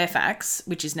Fairfax,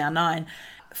 which is now 9.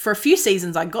 For a few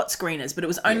seasons, I got screeners, but it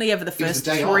was only over the It was first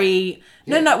the day 3. off.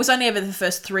 Yeah. No, it was only over the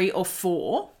first 3 or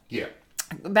 4. Yeah.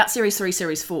 About series 3,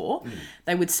 series 4,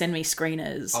 they would send me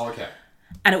screeners, Oh, okay.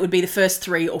 and it would be the first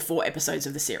 3 or 4 episodes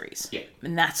of the series. Yeah.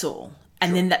 And that's all.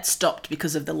 And then that stopped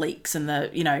because of the leaks and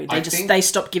think- they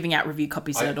stopped giving out review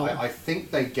copies at all. I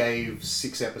think they gave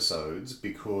 6 episodes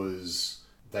because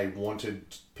they wanted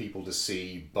people to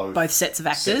see Both sets of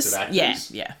actors.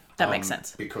 Yeah. That makes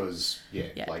sense. Because,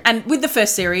 yeah. Like, And with the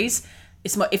first series,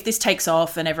 it's more, if this takes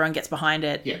off and everyone gets behind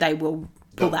it, Yeah. they will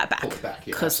pull They'll that back pull it back, yeah,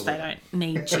 because they absolutely. don't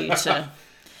need you to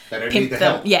they don't need pimp the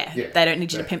them. help. Yeah, they don't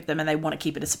need you to Yeah. pimp them, and they want to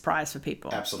keep it a surprise for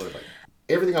people. Absolutely.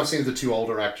 Everything I've seen of the 2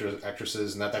 older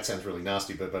actresses, and that sounds really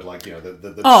nasty, but like, you know,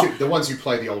 the ones who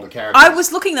play the older characters. I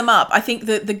was looking them up. I think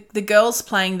the girls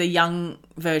playing the young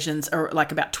versions are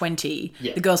like about 20.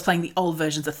 Yeah. The girls playing the old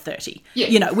versions are 30. Yeah,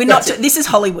 You know, we're not. that's it. This is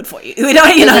Hollywood for you. We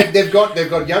don't. You know. They've got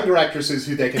younger actresses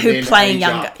who they can Who then playing age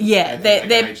younger? up, Yeah, and they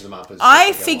they're. can age them up as I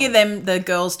they go figure on. the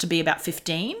girls to be about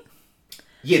 15.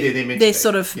 Yeah, they're meant to They're be.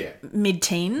 sort of Yeah.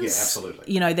 mid-teens. Yeah,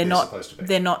 absolutely. You know, They're not. supposed to be.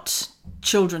 They're not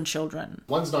children.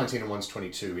 One's 19 and one's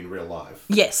 22 in real life.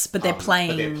 Yes, but they're playing.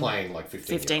 But they're playing like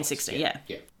 15, 15, 16, yeah.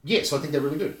 Yeah, so I think they're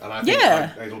really good. And I think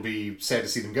Yeah. it'll be sad to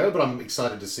see them go, but I'm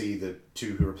excited to see the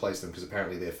 2 who replace them because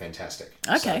apparently they're fantastic.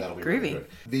 So Okay, that'll be groovy. really good.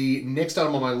 The next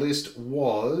item on my list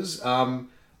was,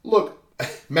 look,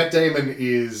 Matt Damon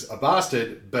is a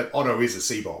bastard, but Otto is a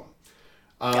C-bomb.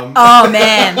 Oh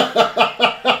man,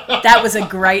 that was a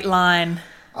great line.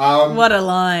 What a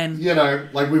line! You know,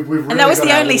 like we've really And that was got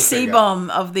the our only little C finger. bomb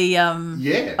of the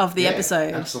Yeah,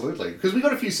 episode. absolutely. Because we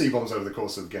got a few C-bombs over the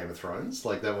course of Game of Thrones.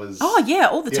 Like that was... Oh yeah,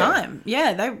 all the Yeah. time.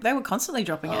 Yeah, they were constantly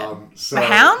dropping it. so- The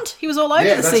Hound, he was all over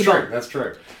Yeah, the that's C bomb. true. That's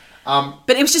true.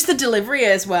 But it was just the delivery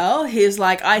as well. He's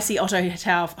like, I see Otto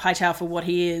Hightower for what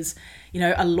he is. You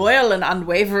know, a loyal and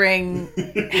unwavering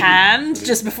hand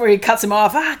just before he cuts him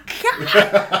off. Ah,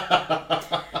 God.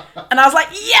 And I was like,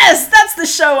 yes, that's the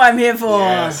show I'm here for.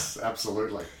 Yes,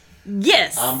 absolutely.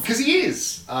 Yes. Because he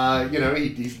is. You know,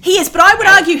 he's... He is, but I would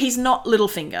argue he's not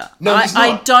Littlefinger. No, he's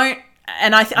I not. don't,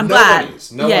 and I'm No one glad.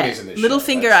 is. No one is in this show.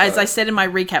 Littlefinger, That's, as I said in my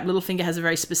recap, Littlefinger has a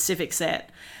very specific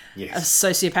set of Yes.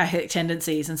 sociopathic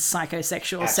tendencies and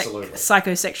psychosexual Absolutely.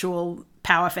 psychosexual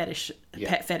power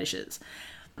Yeah. fetishes.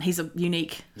 He's a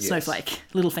unique Yes. snowflake,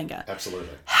 Littlefinger. Absolutely.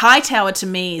 Hightower to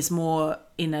me is more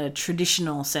in a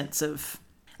traditional sense of,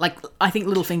 like, I think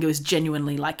Littlefinger is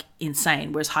genuinely like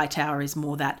insane, whereas Hightower is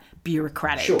more that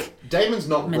bureaucratic. Sure. Damon's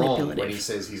not wrong Manipulative. when he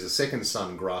says he's a second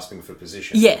son grasping for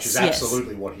position. Yes, which is yes.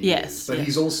 absolutely what he Yes, is. But yeah.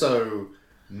 he's also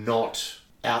not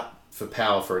out for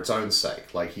power for its own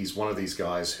sake. Like, he's one of these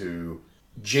guys who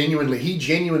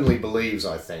genuinely believes,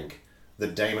 I think,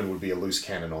 that Daemon would be a loose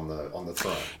cannon on the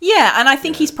throne. Yeah, and I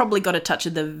think he's probably got a touch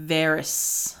of the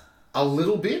Varys. A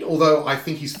little bit, although I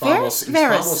think he's far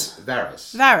Varys?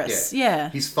 Varys. Yeah.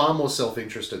 He's far more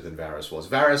self-interested than Varys was.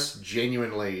 Varys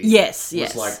genuinely Yes, was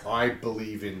yes. like, I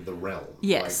believe in the realm.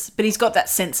 Yes, but he's got that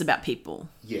sense about people.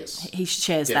 Like, yes. He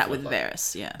shares that with Definitely.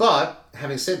 Varys, yeah. But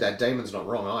having said that, Damon's not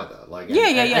wrong either. Like, Yeah.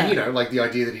 And you know, like the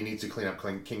idea that he needs to clean up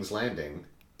King's Landing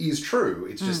is true.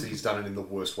 It's just that he's done it in the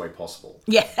worst way possible.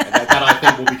 Yeah. And that I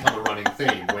think will become a running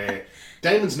theme where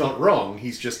Damon's not wrong.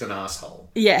 He's just an asshole.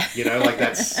 Yeah. You know, like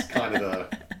that's kind of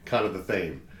the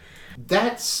theme.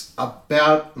 That's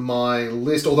about my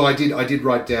list. Although I did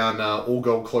write down all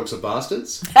gold cloaks are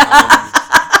bastards.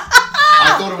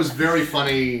 I thought it was very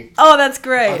funny. Oh, that's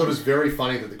great. I thought it was very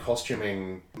funny that the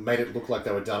costuming made it look like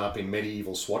they were done up in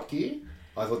medieval SWAT gear.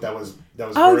 I thought that was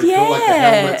very cool, like the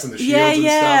helmets and the shields and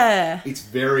stuff. It's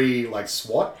very like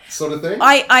SWAT sort of thing.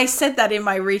 I said that in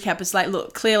my recap. It's like,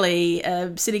 look, clearly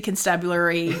city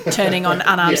constabulary turning on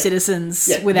unarmed citizens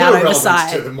without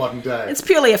oversight. To the modern day. It's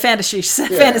purely a fantasy show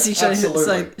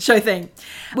thing.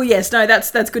 Well, yes, no,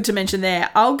 that's good to mention there.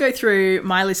 I'll go through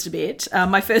my list a bit.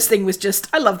 My first thing was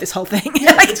just, I love this whole thing.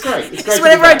 Yeah, it's great. It's great.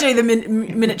 Whenever I do the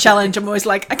minute challenge, I'm always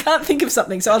like, I can't think of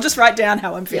something, so I'll just write down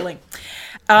how I'm feeling.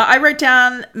 I wrote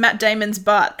down Matt Damon's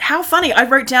butt. How funny. I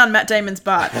wrote down Matt Damon's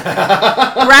butt.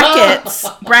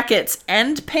 brackets,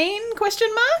 and peen, question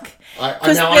mark?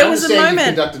 Because there was a moment. You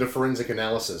conducted a forensic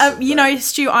analysis. You know,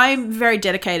 Stu, I'm very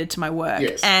dedicated to my work.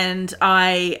 Yes. And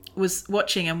I was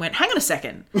watching and went, hang on a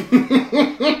second.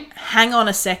 Hang on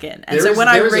a second. And so when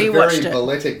I rewatched it... There is a very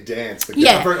balletic dance.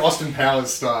 Very Austin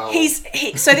Powers style.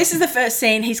 So this is the first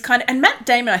scene. He's kind of... And Matt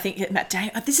Damon,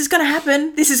 this is going to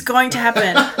happen. This is going to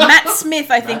happen. Matt Smith,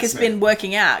 I think, has been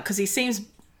working out because he seems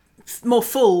more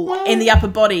full in the upper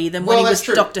body than when he was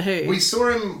Doctor Who. We saw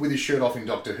him with his shirt off in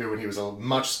Doctor Who and he was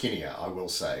much skinnier, I will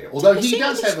say. Although he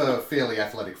does have a fairly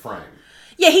athletic frame.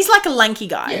 Yeah, he's like a lanky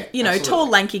guy. Tall,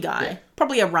 lanky guy. Yeah.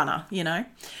 Probably a runner, He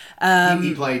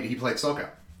played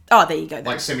soccer. Oh, there you go. Then.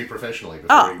 Like semi-professionally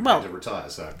before he had to retire.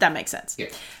 So that makes sense.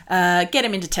 Yeah. Get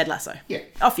him into Ted Lasso. Yeah.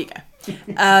 Off you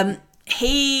go.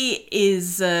 He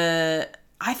is...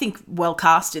 I think well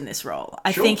cast in this role.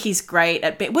 I think he's great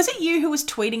at... Was it you who was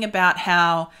tweeting about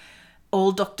how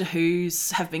all Doctor Who's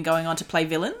have been going on to play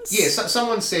villains? Yeah,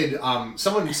 someone said...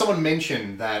 someone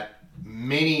mentioned that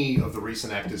many of the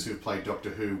recent actors who've played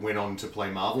Doctor Who went on to play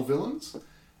Marvel villains.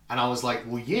 And I was like,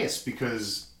 well, yes,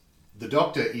 because the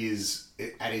Doctor is,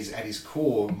 at his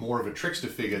core, more of a trickster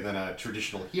figure than a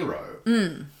traditional hero.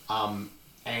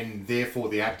 And therefore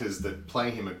the actors that play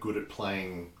him are good at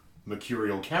playing...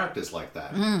 mercurial characters like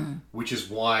that, which is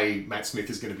why Matt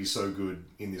Smith is going to be so good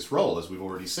in this role, as we've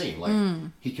already seen. Like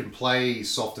he can play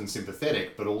soft and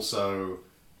sympathetic, but also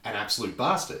an absolute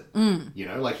bastard.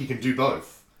 Like he can do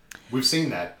both. We've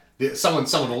seen that.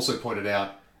 Someone also pointed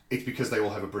out it's because they all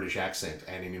have a British accent,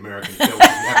 and in American films, if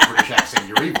you have a British accent,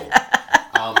 you're evil.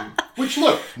 Which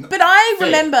look, but I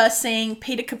remember seeing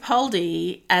Peter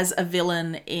Capaldi as a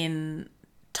villain in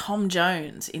Tom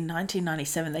Jones in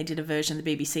 1997. They did a version of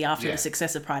the BBC after the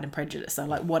success of Pride and Prejudice. So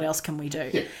like, what else can we do?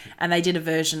 Yeah. And they did a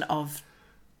version of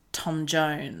Tom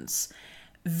Jones,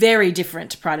 very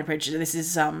different to Pride and Prejudice. This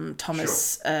is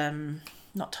Thomas,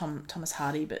 not Thomas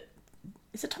Hardy, but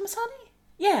is it Thomas Hardy?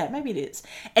 Yeah, maybe it is.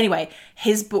 Anyway,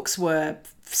 his books were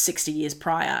 60 years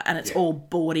prior, and it's all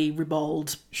bawdy,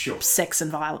 ribald, sex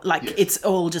and violence. Like, it's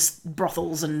all just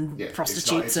brothels and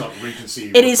prostitutes. It's not Regency.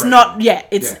 It is not,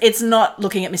 it's not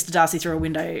looking at Mr. Darcy through a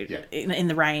window in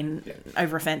the rain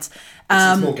over a fence.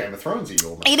 It's more Game of Thronesy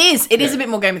almost. It is. It is a bit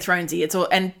more Game of Thronesy. It's all,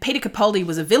 and Peter Capaldi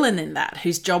was a villain in that,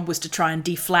 whose job was to try and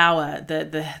deflower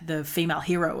the female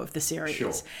hero of the series.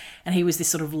 Sure. And he was this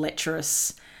sort of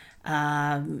lecherous...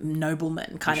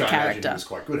 nobleman kind of character. He was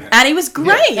quite good at. And he was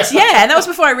great, and that was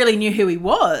before I really knew who he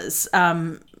was.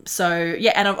 And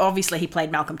obviously he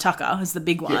played Malcolm Tucker as the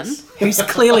big one, who's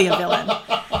clearly a villain.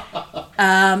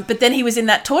 But then he was in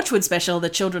that Torchwood special, The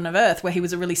Children of Earth, where he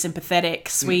was a really sympathetic,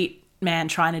 sweet man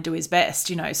trying to do his best,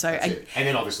 So, and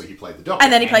then obviously he played the Doctor.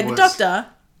 And then he played the Doctor.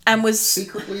 And was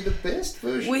secretly the best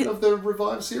version of the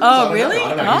revived series. Oh, really?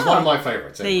 I don't know. He's one of my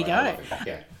favourites. Anyway. There you go.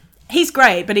 Yeah. He's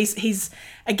great, but he's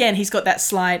got that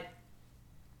slight,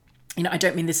 I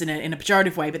don't mean this in a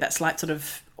pejorative way, but that slight sort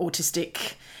of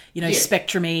autistic,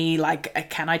 spectrum-y, like,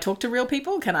 can I talk to real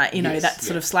people? Can I, that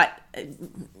sort of slight,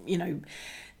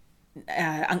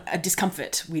 a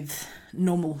discomfort with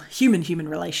normal human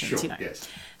relations, Yes.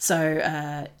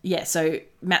 So, so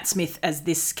Matt Smith as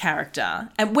this character.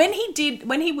 And when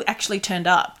he actually turned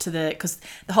up because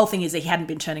the whole thing is that he hadn't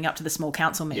been turning up to the small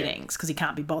council meetings because he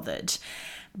can't be bothered.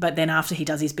 But then after he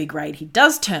does his big raid, he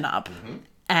does turn up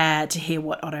to hear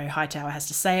what Otto Hightower has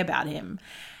to say about him.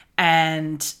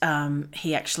 And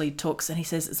he actually talks and he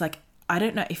says, it's like, I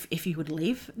don't know if you would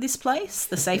leave this place,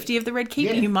 the safety of the Red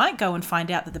Keep, you might go and find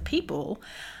out that the people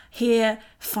here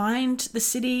find the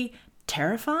city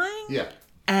terrifying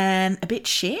and a bit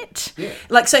shit. Yeah.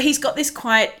 Like, so he's got this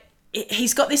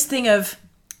thing of,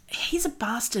 he's a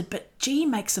bastard, but gee, he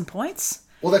makes some points.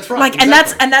 Well, that's right. Like,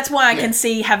 exactly. and that's why I can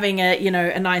see having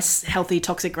a nice, healthy,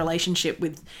 toxic relationship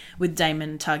with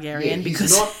Daemon Targaryen. Yeah, because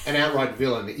he's not an outright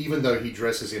villain, even though he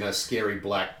dresses in a scary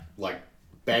black, like,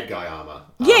 bad guy armor.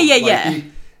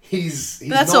 he's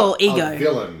that's not all ego. a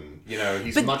villain. You know,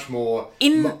 he's But much more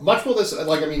this.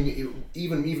 Like, I mean,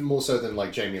 even more so than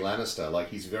like Jaime Lannister. Like,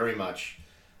 he's very much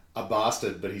a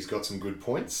bastard, but he's got some good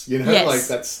points. You know, Yes. like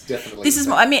that's definitely. This is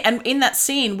more, I mean, and in that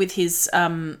scene with his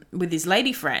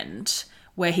lady friend,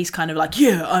 where he's kind of like,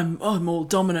 yeah, I'm all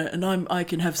dominant and I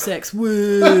can have sex,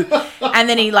 woo, and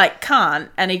then he like can't,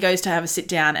 and he goes to have a sit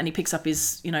down, and he picks up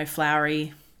his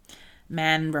flowery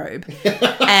man robe,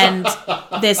 and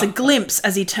there's a glimpse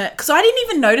as he turns, because I didn't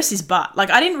even notice his butt. Like,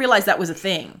 I didn't realize that was a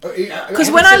thing.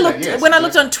 Because when I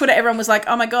looked on Twitter, everyone was like,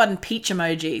 oh my God, and peach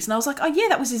emojis. And I was like, oh yeah,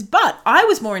 that was his butt. I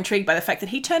was more intrigued by the fact that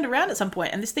he turned around at some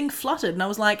point and this thing fluttered, and I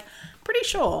was like, pretty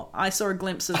sure I saw a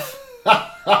glimpse of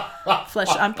flesh.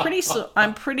 I'm pretty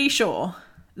sure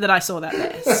that I saw that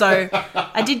there. So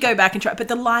I did go back and try, but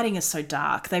the lighting is so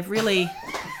dark. They've really...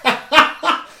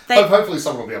 Hopefully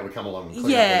someone will be able to come along and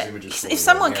clean up those images. If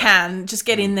someone can, just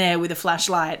get in there with a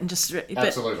flashlight and just...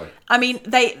 Absolutely. I mean,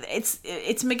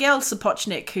 it's Miguel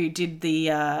Sapochnik who did the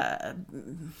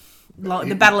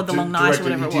Battle of the Long Night or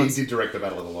whatever it was. He did direct the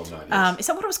Battle of the Long Night, yes. Is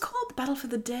that what it was called? The Battle for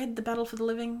the Dead? The Battle for the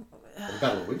Living? The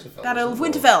Battle of Winterfell. Battle of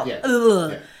Winterfell.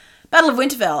 Yeah. Battle of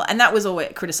Winterfell, and that was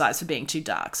always criticised for being too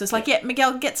dark. So it's like,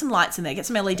 Miguel, get some lights in there, get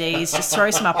some LEDs, just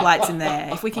throw some uplights in there.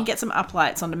 If we can get some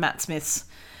uplights onto Matt Smith's...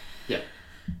 Yeah.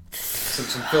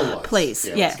 Some fill lights. Please,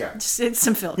 let's go. Just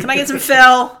some fill. Can I get some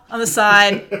fill on the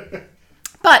side?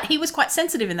 But he was quite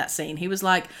sensitive in that scene. He was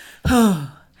like,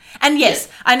 oh. And yes,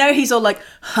 I know he's all like,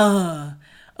 I'm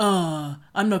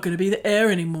not going to be the heir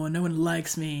anymore. No one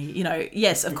likes me. You know,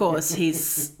 yes, of course,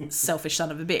 he's selfish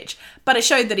son of a bitch. But it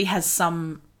showed that he has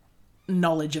some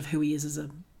knowledge of who he is as a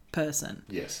person.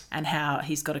 Yes. And how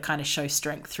he's got to kind of show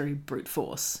strength through brute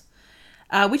force.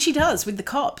 Which he does with the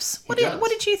cops. What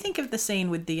did you think of the scene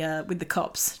with the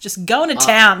cops just going to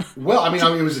town? Well, I mean,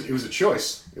 it was a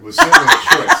choice. It was certainly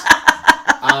a choice.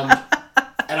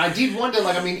 And I did wonder,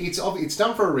 like, I mean, it's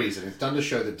done for a reason. It's done to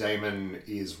show that Daemon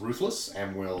is ruthless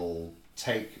and will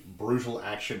take brutal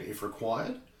action if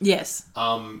required. Yes.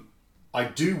 I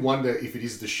do wonder if it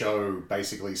is the show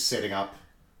basically setting up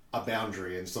a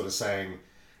boundary and sort of saying,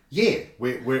 yeah,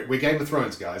 we're Game of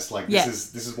Thrones, guys. Like,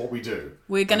 this is what we do.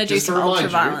 We're going to do some ultra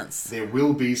violence. There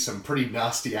will be some pretty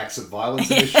nasty acts of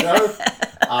violence in this show.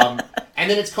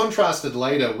 And then it's contrasted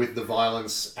later with the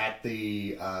violence at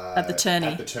the tourney.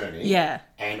 At the tourney. Yeah.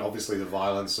 And obviously the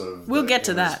violence of... We'll get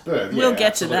to that. We'll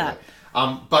get to that.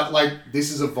 But, like,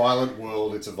 this is a violent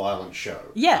world. It's a violent show.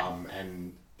 Yeah.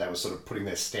 And they were sort of putting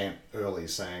their stamp early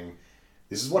saying,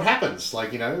 this is what happens.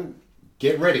 Like, you know...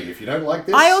 Get ready if you don't like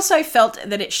this. I also felt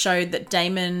that it showed that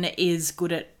Daemon is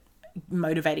good at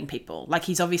motivating people. Like,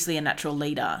 he's obviously a natural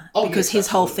leader. Because his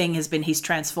whole thing has been he's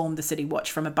transformed the City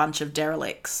Watch from a bunch of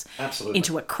derelicts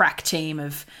into a crack team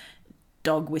of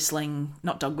dog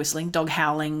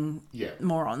howling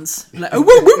morons. Like, oh,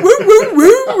 woo, woo, woo, woo,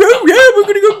 woo, woo, yeah, we're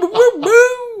going to go woo, woo,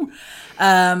 woo.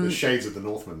 The shades of the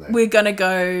Northman there. We're going to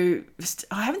go...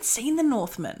 I haven't seen the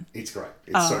Northman. It's great.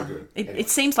 It's so good. It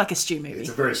seems like a stew movie. It's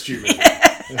a very stew movie.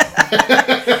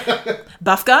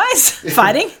 Buff guys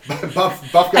fighting.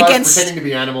 Buff guys pretending to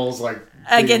be animals.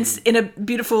 In a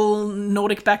beautiful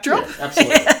Nordic backdrop. Yeah,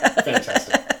 absolutely.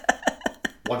 Fantastic.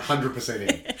 100%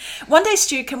 in. One day,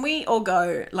 Stu, can we all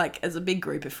go, like, as a big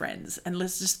group of friends, and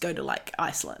let's just go to, like,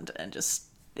 Iceland and just...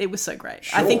 It was so great.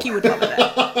 Sure. I think you would love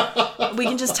it. We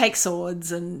can just take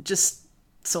swords and just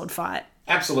sword fight.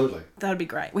 Absolutely. That would be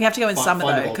great. We have to go in summer,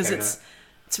 though, because it's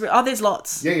there's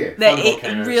lots. Yeah.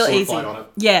 They're real easy. Fight on it.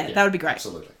 Yeah, that would be great.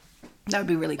 Absolutely. That would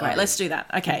be really great. Let's do that.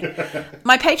 Okay.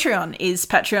 My Patreon is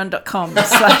patreon.com/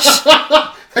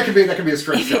 That can be a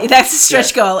stretch goal. That's a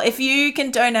stretch goal. If you can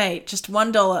donate just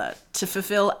 $1 to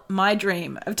fulfill my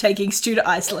dream of taking Stu to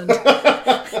Iceland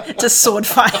to sword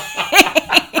fight.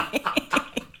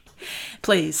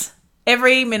 Please.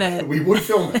 Every minute. We would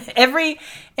film it.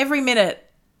 Every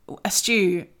minute a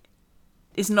Stu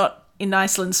is not in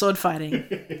Iceland sword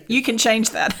fighting. You can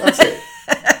change that. That's it.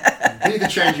 Be the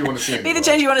change you want to see in the world. Be the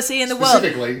change you want to see in the world.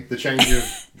 Specifically, the change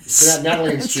of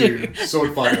Natalie and Stu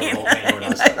sword fighting on a volcano in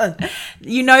Iceland.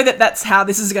 You know that's how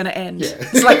this is going to end. Yeah.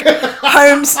 It's like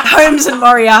Holmes and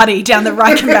Moriarty down the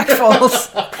Reichenbach Falls.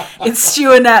 It's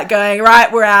Stu and Nat going,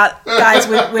 right, we're out. Guys,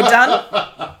 we're done.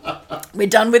 We're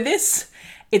done with this.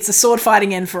 It's a sword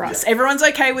fighting end for us. Yeah. Everyone's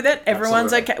okay with it.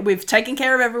 Everyone's Absolutely. okay. We've taken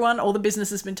care of everyone. All the business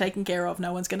has been taken care of.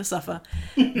 No one's going to suffer.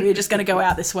 We're just going to go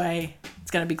out this way.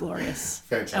 It's going to be glorious.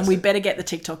 Fantastic. And we better get the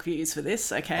TikTok views for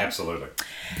this, okay? Absolutely.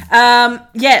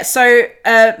 So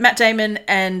Matt Damon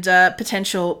and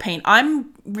potential Peen.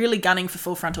 I'm really gunning for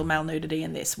full frontal male nudity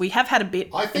in this. We have had a bit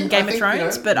in Game of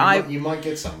Thrones, but you might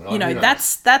get some. you know,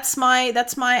 that's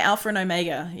my alpha and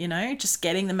omega, you know, just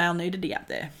getting the male nudity out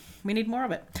there. We need more of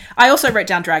it. I also wrote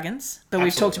down dragons, but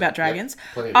we've talked about dragons. Yep,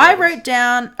 plenty of I dragons. wrote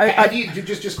down... Have you,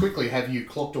 just quickly, have you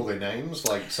clocked all their names,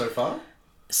 like, so far?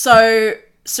 So,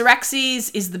 Syraxes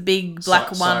is the big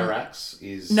black one. Syrax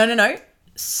is... No.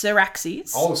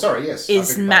 Syraxes Oh, sorry, yes.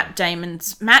 is Matt Damon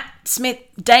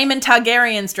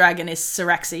Targaryen's dragon is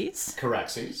Syraxes.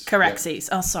 Caraxes. Yep.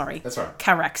 Oh, sorry. That's right.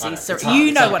 Caraxes. It's So, hard. you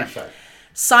It's know hard what... to say.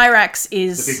 Syrax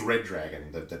is... The big red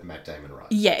dragon that Matt Damon rides.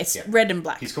 Yeah, it's red and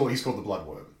black. He's called the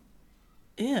Bloodworm.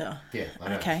 Yeah. Yeah, I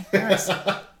know. Okay. Nice.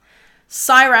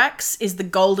 Syrax is the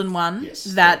golden one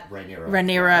that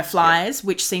Rhaenyra flies,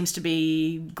 which seems to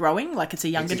be growing, like it's a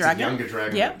younger dragon. It's a younger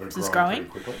dragon, yeah, but it's growing growing. pretty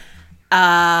quickly.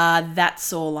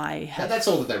 That's all I have. That's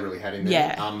all that they really had in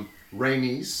there. Yeah.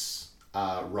 Rhaenys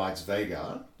rides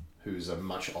Vhagar, who's a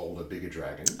much older, bigger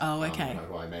dragon. Oh, okay.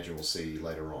 Who I imagine we'll see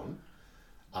later on.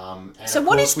 And So of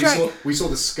what course, is we saw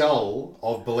the skull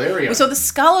of Balerion. We saw the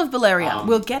skull of Balerion.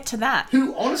 We'll get to that.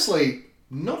 Who, honestly,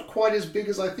 not quite as big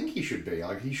as I think he should be.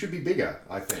 Like, he should be bigger,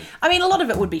 I think. I mean, a lot of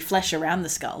it would be flesh around the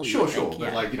skull. Sure. Think, But,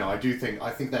 yeah. like, you know, I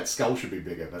think that skull should be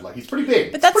bigger. But, like, he's pretty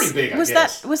big. But that's pretty big, I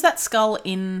guess. was that skull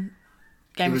in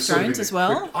Game of sort of in Thrones the as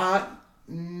well? crypt.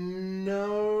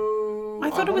 No. I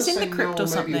thought it was in the wanna say crypt or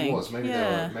maybe something. it was. Maybe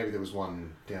Yeah. there was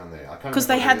one down there. I can't Because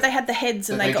they remember had the heads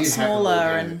and they did got have them all smaller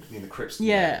down and in the crypts.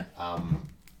 Yeah.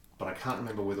 But I can't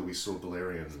remember whether we saw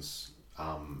Balerion's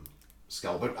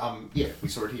skull. But yeah, we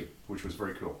saw it here, which was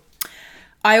very cool.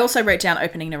 I also wrote down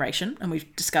opening narration, and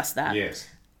we've discussed that. Yes.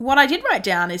 What I did write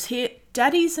down is here,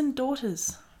 daddies and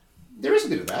daughters, There is a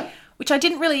bit of that. which I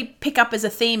didn't really pick up as a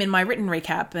theme in my written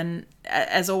recap. And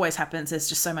as always happens, there's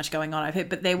just so much going on over here.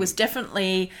 But there was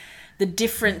definitely the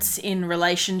difference in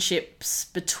relationships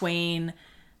between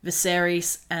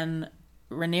Viserys and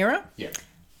Rhaenyra, Yeah.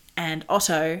 and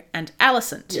Otto and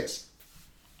Alicent, Yes.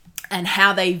 and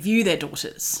how they view their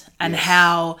daughters, and Yes.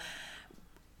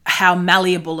 how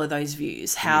malleable are those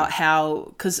views? How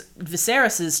because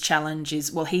Viserys's challenge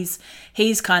is, well, he's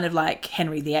kind of like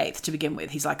Henry VIII to begin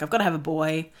with. He's like, I've got to have a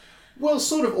boy. Well,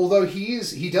 sort of. Although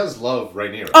he does love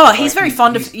Rhaenyra. Oh, he's very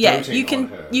fond of. he's Yeah, doting you on can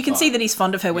her, you can but- see that he's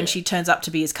fond of her when Yeah. she turns up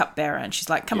to be his cupbearer, and she's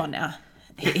like, "Come on now."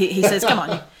 He says, "Come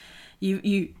on,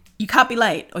 you can't be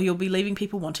late, or you'll be leaving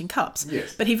people wanting cups."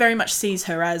 Yes. But he very much sees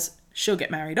her as she'll get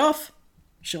married off,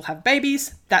 she'll have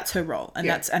babies. That's her role, and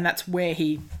Yeah. that's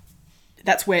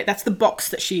the box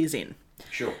that she is in.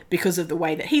 Sure. Because of the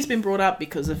way that he's been brought up,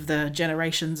 because of the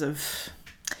generations of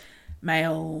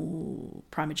male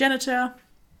primogeniture,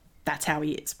 that's how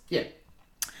he is. Yeah.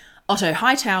 Otto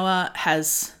Hightower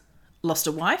has lost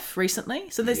a wife recently,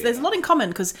 so there's a lot in common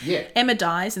because Yeah. Emma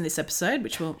dies in this episode,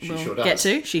 which we'll sure get does.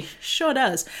 to. She sure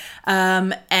does.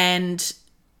 And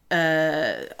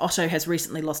Otto has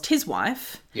recently lost his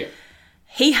wife. Yeah.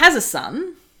 He has a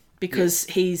son because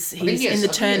he's I think he in has- the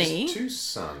I think he tourney. has 2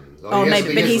 sons. Oh, he has- maybe,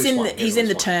 he but has he's at least in one. the He has he's at in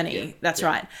the least one. tourney. Yeah. That's Yeah.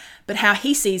 right. But how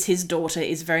he sees his daughter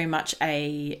is very much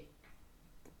a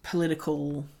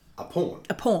political A pawn.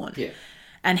 pawn. Yeah.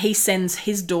 And he sends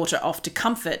his daughter off to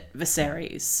comfort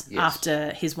Viserys Yes.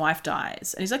 after his wife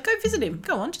dies. And he's like, go visit him.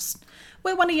 Go on, just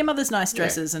wear one of your mother's nice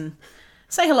dresses and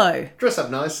say hello. Dress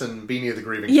up nice and be near the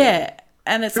grieving. Yeah.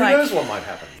 And it's Who like, knows what might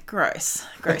happen? gross,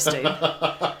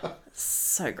 dude.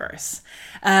 So gross.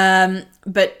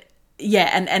 But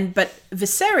yeah, but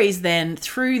Viserys then,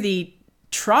 through the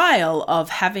trial of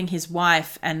having his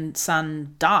wife and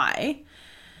son die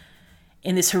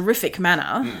in this horrific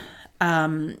manner,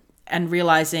 and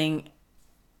realizing,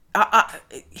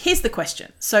 here's the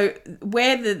question. So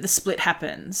where the split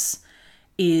happens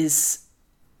is,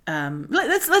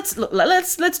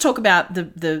 let's talk about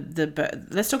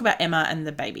let's talk about Emma and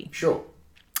the baby Sure.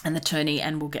 and the tourney,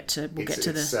 and we'll get to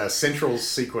It's a central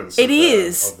sequence. It of the,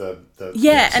 is. Of the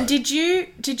yeah. episode. And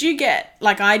did you get,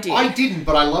 like I did? I didn't,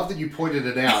 but I love that you pointed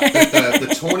it out. That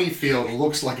the tawny field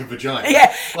looks like a vagina.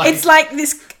 Yeah, it's like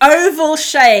this oval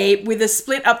shape with a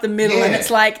split up the middle, and Yeah. it's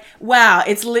like, wow,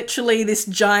 it's literally this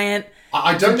giant.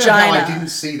 I don't know vagina. how I didn't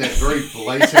see that very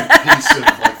blatant piece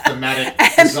of like dramatic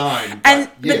design.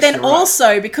 But then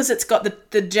also because it's got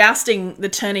the jousting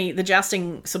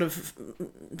sort of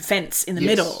fence in the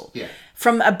middle. Yeah.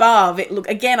 From above,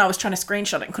 I was trying to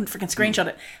screenshot it and couldn't freaking screenshot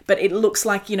it, but it looks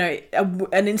like,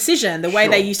 an incision, the way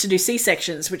they used to do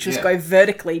C-sections, which was go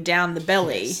vertically down the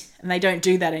belly, and they don't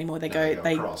do that anymore. They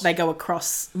go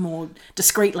across more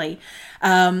discreetly.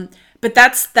 But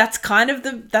that's kind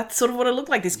of that's sort of what it looked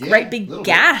like, this great big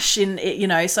gash in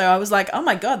it, so I was like, oh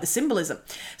my God, the symbolism.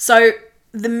 So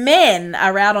the men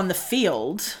are out on the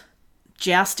field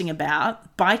jousting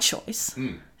about by choice.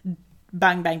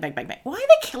 Bang, bang, bang, bang, bang. Why are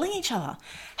they killing each other?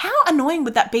 How annoying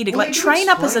would that be to train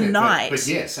up as a knight? But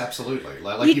yes, absolutely.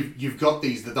 Like you've got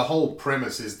these. The whole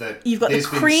premise is that you've got the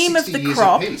cream of the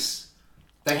crop. They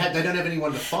don't have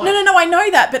anyone to fight. No, I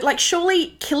know that, but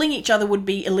surely killing each other would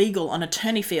be illegal on a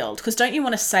tourney field, because don't you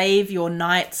want to save your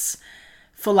knights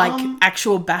for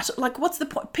actual battle? What's the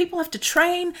point? People have to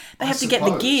train, they have to get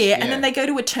the gear, and then they go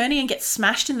to a tourney and get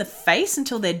smashed in the face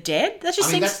until they're dead. That just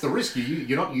seems... that's the risk.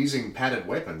 You're not using padded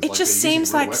weapons. It just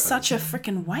seems like such a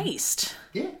freaking waste.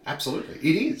 Yeah, absolutely.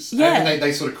 It is. Yeah. And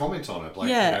they sort of comment on it,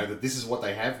 that this is what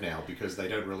they have now because they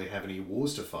don't really have any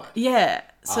wars to fight. Yeah.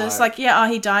 So it's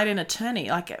he died in a tourney.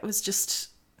 It was just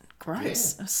gross. Yeah.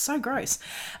 It was so gross.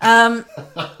 And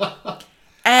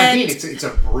again, it's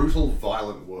a brutal,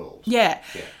 violent world. Yeah.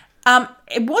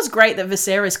 It was great that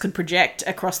Viserys could project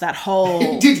across that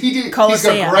whole he did.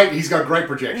 Colosseum. He's got great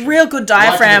projection. Real good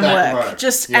diaphragm work.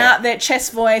 Just out there,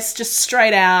 chest voice, just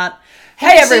straight out.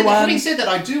 Hey, everyone. Having said that,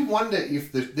 I do wonder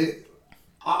if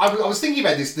I was thinking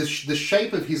about this. The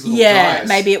shape of his little dais,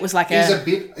 maybe it was is a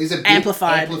bit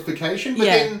amplified amplification. But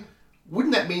then,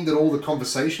 wouldn't that mean that all the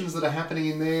conversations that are happening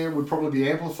in there would probably be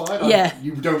amplified? Yeah,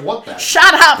 you don't want that.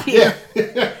 Shut up here.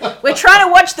 Yeah. We're trying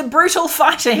to watch the brutal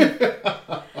fighting.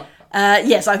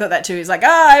 Yes, I thought that too. He's like,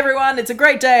 everyone, it's a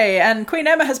great day, and Queen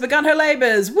Emma has begun her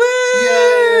labours. Woo!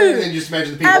 Yeah, and then just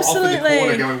imagine the people off in the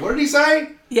corner going, "What did he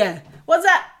say?" Yeah, what's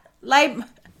that?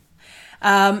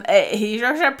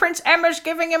 Prince Emma's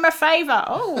giving him a favour.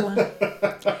 Oh.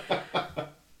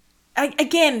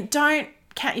 Again, don't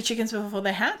count your chickens before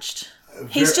they're hatched.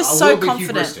 He's just so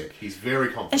confident. Hubristic. He's very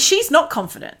confident. And she's not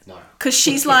confident. No. Because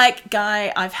she's like,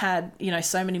 Guy, I've had,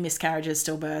 so many miscarriages,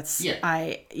 stillbirths. Yeah.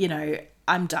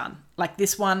 I'm done.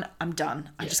 This one, I'm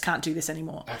done. I just can't do this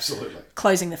anymore. Absolutely.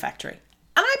 Closing the factory.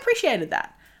 And I appreciated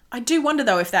that. I do wonder,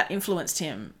 though, if that influenced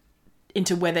him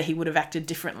into whether he would have acted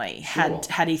differently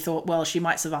had he thought, well, she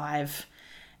might survive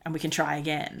and we can try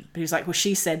again. But he was like, well,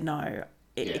 she said no.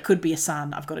 It could be a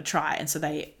son. I've got to try. And so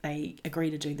they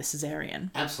agree to do the cesarean.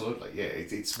 Absolutely, yeah.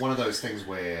 It's one of those things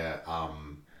where, I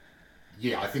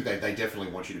think they definitely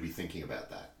want you to be thinking about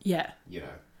that. Yeah.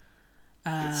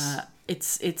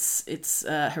 It's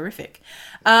horrific.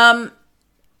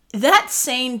 That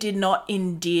scene did not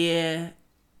endear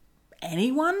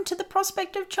anyone to the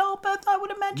prospect of childbirth, I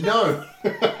would imagine. No.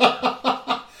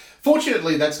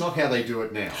 Fortunately, that's not how they do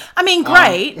it now. I mean,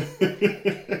 great,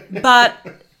 but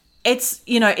it's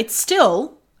it's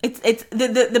still it's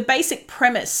the basic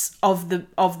premise of the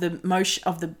motion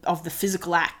of the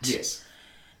physical act. Yes,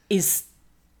 is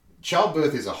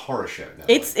childbirth is a horror show.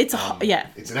 It's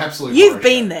an absolute. You've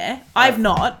been show. There. I've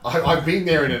not. I've been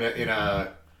there in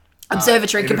a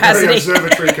observatory capacity.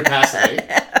 Observatory capacity.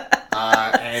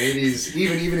 And it is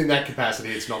even in that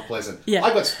capacity, it's not pleasant. Yeah.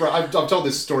 I got sprayed. I've told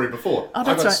this story before. Oh, I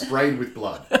got sprayed with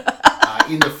blood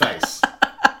in the face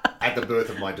at the birth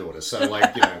of my daughter. So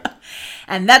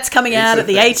and that's coming out at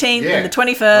the 18th and the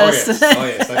 21st. Oh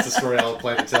yes, that's a story I'll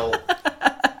plan to tell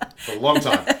for a long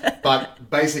time. But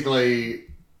basically,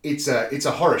 it's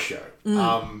a horror show,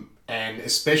 and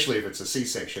especially if it's a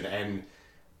C-section. And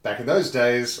back in those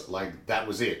days, that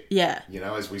was it. Yeah.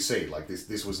 As we see,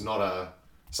 this was not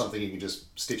something you can just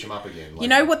stitch them up again. You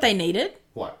know what they needed?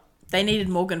 What? They needed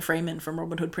Morgan Freeman from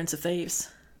Robin Hood, Prince of Thieves.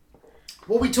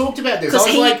 Well, we talked about this. Because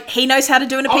he knows how to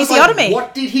do an episiotomy.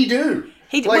 What did he do?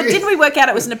 Didn't we work out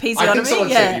it was an episiotomy? I think someone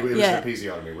said it was an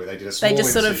episiotomy, where they did a small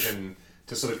incision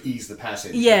to sort of ease the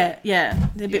passage. Yeah.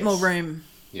 A bit more room.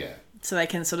 Yeah. So they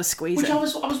can sort of squeeze it. I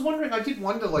was wondering, I did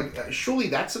wonder, surely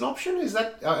that's an option? Is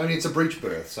that... I mean, it's a breech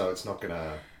birth, so it's not going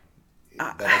to...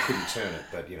 They couldn't turn it,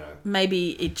 but,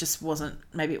 Maybe it just wasn't...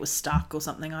 Maybe it was stuck or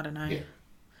something, I don't know. Yeah.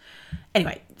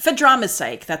 Anyway, for drama's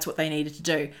sake, that's what they needed to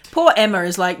do. Poor Emma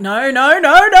is like, no.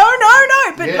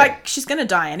 But, she's going to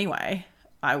die anyway,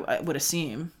 I would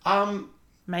assume.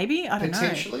 Maybe? I don't know.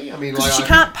 Potentially. I mean, because she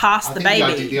can't pass the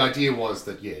baby. The idea was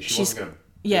that, she wasn't going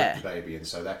to birth the baby, and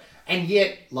so that... And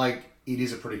yet, it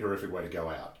is a pretty horrific way to go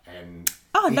out. And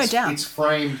no doubt. It's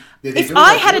framed... If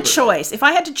I had a choice, if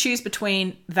I had to choose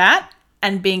between that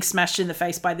and being smashed in the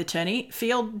face by the tourney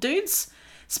field dudes,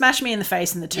 Smash me in the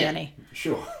face in the Yeah, tourney.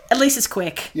 sure. At least it's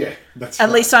quick. Yeah, that's At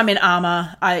right. least I'm in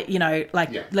armor.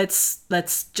 Yeah.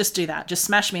 Let's just do that. Just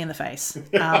smash me in the face.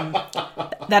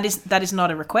 That is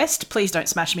not a request. Please don't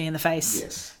smash me in the face.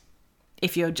 Yes,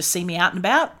 If you just see me out and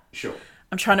about. sure.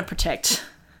 I'm trying to protect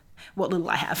what little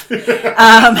I have.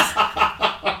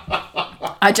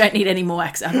 I don't need any more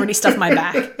access. I've already stuffed my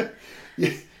back.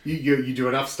 You do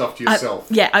enough stuff to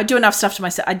yourself. I do enough stuff to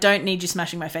myself. I don't need you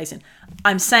smashing my face in.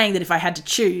 I'm saying that if I had to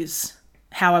choose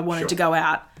how I wanted Sure. to go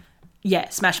out,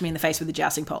 smash me in the face with a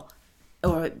jousting pole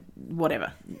or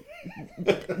whatever.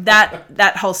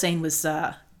 that whole scene was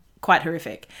quite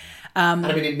horrific. And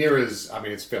I mean, it mirrors. I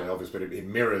mean, it's fairly obvious, but it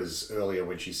mirrors earlier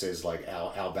when she says like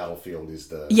our battlefield is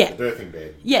the birthing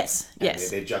bed. Yes, And yes.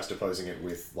 they're juxtaposing it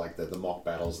with like the mock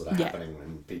battles that are Yeah. happening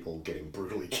and people getting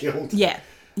brutally killed. Yeah.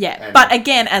 And- But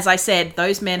again, as I said,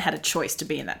 those men had a choice to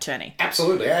be in that tourney.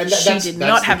 Absolutely, and She did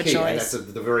not the have a key, choice. And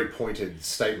that's the very pointed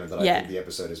statement that I Yeah. think the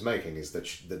episode is making is that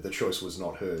the choice was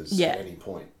not hers Yeah. at any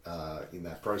point in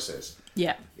that process.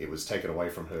 Yeah. It was taken away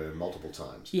from her multiple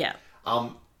times. Yeah.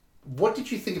 What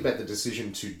did you think about the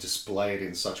decision to display it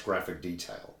in such graphic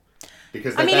detail?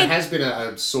 Because I mean, that it- has been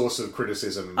a source of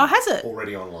criticism. Oh, has it?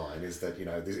 Already online? Is that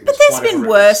But there's been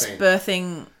worse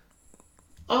birthing.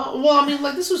 Well, I mean,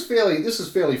 like this was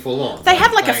fairly full on. They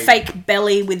have like a fake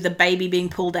belly with the baby being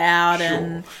pulled out,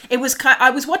 and it was I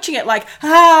was watching it like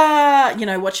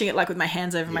watching it like with my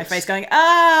hands over my Yes. face, going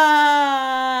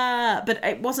but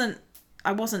it wasn't.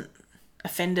 I wasn't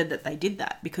offended that they did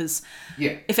that because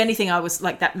if anything, I was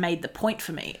like that made the point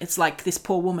for me. It's like this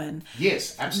poor woman.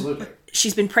 Yes, absolutely.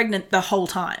 She's been pregnant the whole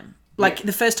time. Like Yeah.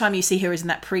 the first time you see her is in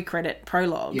that pre-credit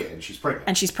prologue. Yeah, and she's pregnant.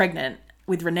 And she's pregnant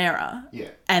with Rhaenyra. Yeah.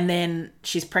 And then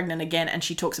she's pregnant again and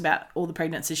she talks about all the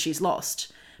pregnancies she's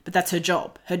lost. But that's her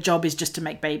job. Her job is just to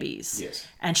make babies. Yes.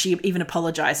 And she even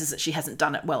apologizes that she hasn't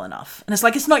done it well enough. And it's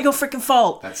like, it's not your freaking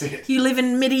fault. That's it. You live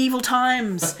in medieval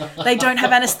times. They don't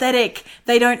have anesthetic.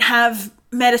 They don't have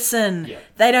medicine. Yeah.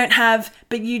 They don't have,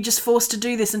 but you just forced to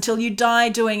do this until you die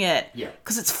doing it. Yeah.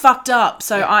 Because it's fucked up.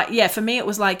 So Yeah. for me, it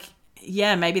was like,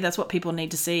 maybe that's what people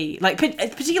need to see. Like,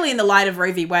 particularly in the light of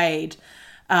Roe v. Wade,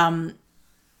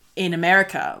 in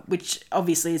America, which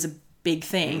obviously is a big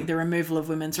thing, the removal of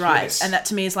women's rights. Yes. And that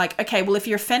to me is like, okay, well, if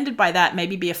you're offended by that,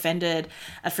 maybe be offended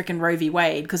at freaking Roe v.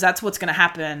 Wade, because that's what's going to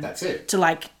happen That's it. to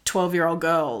like 12-year-old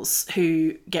girls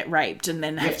who get raped and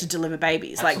then have Yeah. to deliver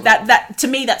babies. Absolutely. Like that to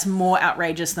me, that's more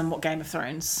outrageous than what Game of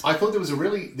Thrones. I thought there was a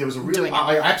really Doing it.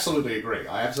 I absolutely agree.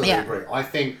 Yeah. Agree. I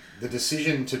think the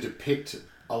decision to depict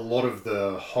a lot of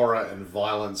the horror and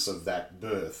violence of that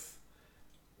birth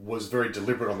was very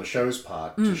deliberate on the show's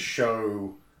part to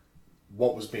show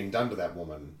what was being done to that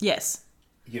woman. Yes.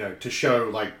 To show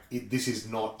like this is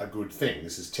not a good thing.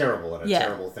 This is terrible and a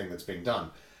terrible thing that's being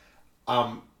done.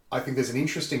 I think there's an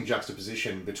interesting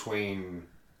juxtaposition between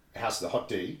House of the Hot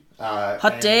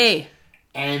D,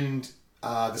 and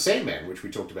the Sandman, which we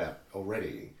talked about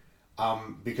already.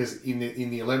 Because in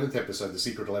the 11th episode, the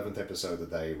secret 11th episode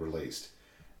that they released,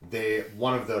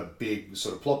 one of the big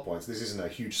sort of plot points, this isn't a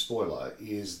huge spoiler,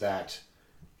 is that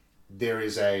there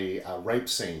is a rape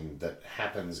scene that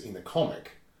happens in the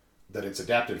comic that it's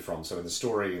adapted from. So in the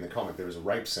story, in the comic, there is a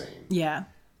rape scene Yeah.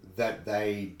 that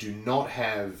they do not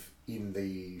have in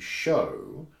the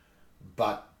show,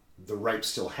 but the rape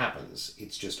still happens.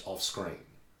 It's just off screen,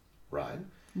 right?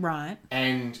 Right.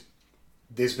 And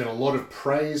there's been a lot of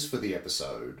praise for the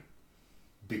episode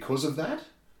because of that.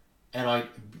 And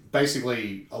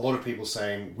basically a lot of people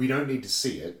saying we don't need to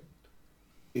see it.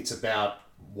 It's about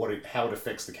how it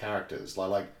affects the characters.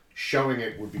 Like showing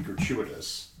it would be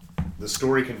gratuitous. The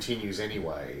story continues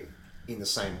anyway in the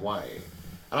same way.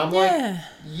 And I'm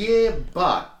like,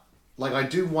 but like I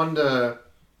do wonder.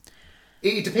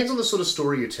 It depends on the sort of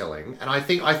story you're telling, and I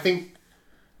think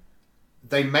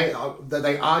they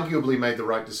arguably made the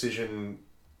right decision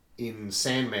in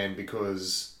Sandman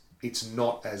because it's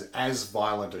not as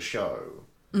violent a show,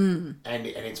 and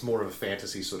it's more of a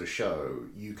fantasy sort of show.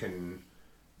 You can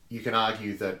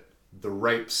argue that the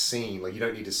rape scene, like you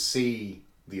don't need to see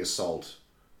the assault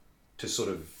to sort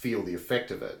of feel the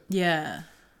effect of it. Yeah.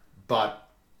 But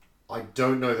I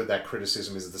don't know that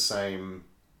criticism is the same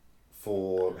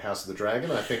for House of the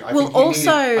Dragon. I think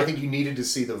you needed to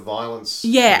see the violence.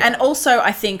 Yeah, and also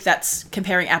I think that's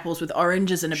comparing apples with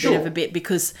oranges in a bit of a bit,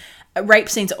 because rape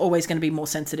scenes are always going to be more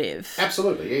sensitive.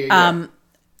 Absolutely. Yeah.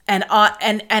 And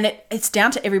it's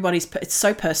down to everybody's. It's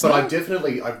so personal. But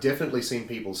I've definitely seen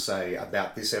people say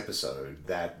about this episode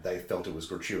that they felt it was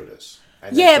gratuitous.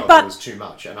 and Yeah, they felt but- it was too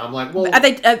much. And I'm like, well,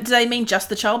 Do they mean just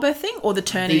the childbirth thing or the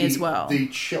turning as well?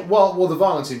 Well, the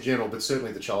violence in general, but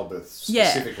certainly the childbirth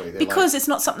specifically. They're because like, it's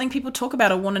not something people talk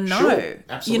about or want to know. Sure,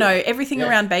 absolutely. You know, everything Yeah.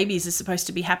 around babies is supposed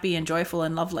to be happy and joyful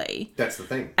and lovely. that's the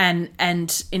thing.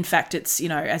 And in fact, it's, you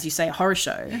know, as you say, a horror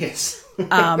show. Yes.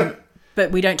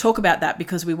 But we don't talk about that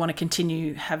because we want to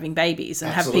continue having babies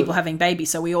and have Absolutely. people having babies,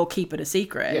 so we all keep it a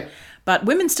secret. Yeah. But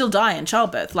women still die in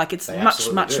childbirth. Like, it's They much,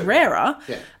 absolutely much do. rarer.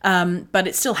 Yeah. But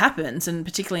it still happens, and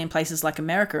particularly in places like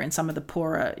America and some of the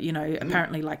poorer, you know, Mm.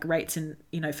 apparently like rates in,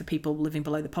 you know, for people living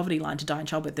below the poverty line to die in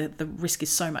childbirth, the risk is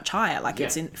so much higher. Like, Yeah.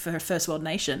 it's for a first world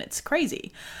nation, it's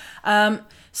crazy.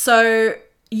 So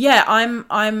yeah, I'm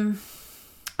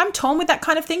torn with that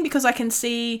kind of thing because I can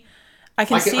see. I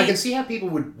can see how people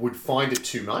would find it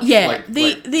too much. Yeah, like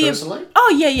personally.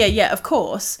 Oh yeah, of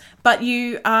course. But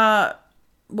you are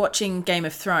watching Game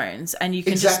of Thrones, and you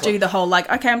can just Exactly. do the whole like,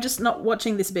 okay, I'm just not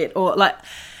watching this bit, or like.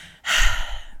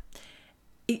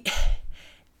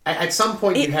 At some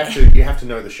point, you have to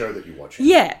know the show that you're watching.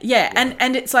 Yeah.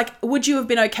 And it's like, would you have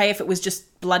been okay if it was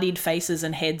just bloodied faces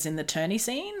and heads in the tourney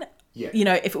scene? Yeah. You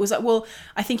know, if it was like, well,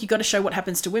 I think you got to show what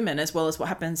happens to women as well as what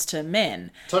happens to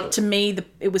men. Totally. To me,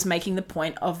 it was making the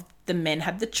point of the men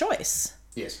had the choice.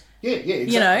 Yes. Yeah.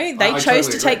 Exactly. You know, they I chose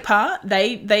totally to take agree. part.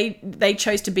 They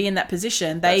chose to be in that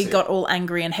position. They That's it. got all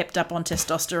angry and hepped up on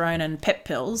testosterone and pep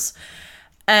pills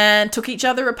and took each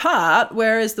other apart.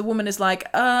 Whereas the woman is like,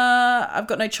 I've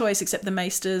got no choice except the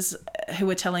maesters who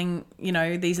are telling, you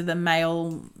know, these are the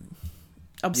male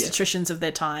obstetricians of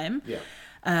their time. Yeah.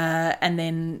 And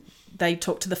then they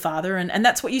talk to the father, and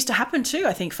that's what used to happen too.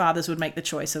 I think fathers would make the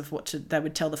choice of they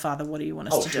would tell the father, what do you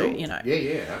want us to Sure. do, you know?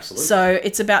 Yeah, absolutely. So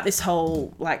it's about this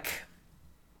whole, like,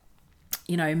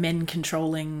 you know, men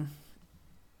controlling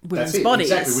women's That's it, bodies.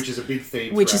 exactly, which is a big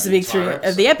theme. Which is the big theme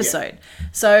of the episode.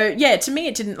 So, yeah, to me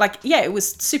it didn't, like, yeah, it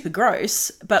was super gross,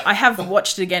 but I have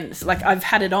watched it again. Like, I've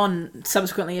had it on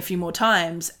subsequently a few more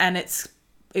times, and it's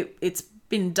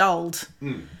been dulled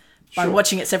by Sure.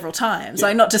 watching it several times. Yeah.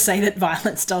 Like, not to say that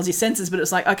violence dulls your senses, but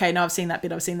it's like, okay, no, I've seen that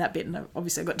bit, and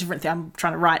obviously I've got different things I'm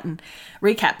trying to write and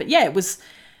recap. But yeah, it was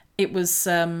it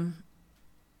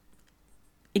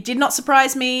did not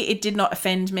surprise me. It did not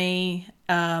offend me.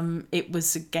 It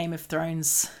was a Game of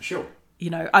Thrones. Sure. You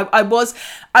know, I was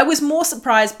more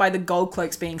surprised by the gold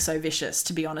cloaks being so vicious,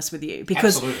 to be honest with you,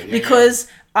 because Absolutely, yeah.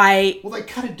 I Well, they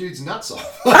cut a dude's nuts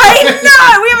off. I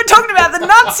know we haven't talked about the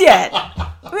nuts yet.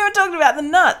 We haven't talked about the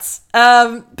nuts.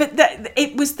 But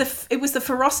it was the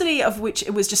ferocity of which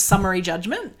it was just summary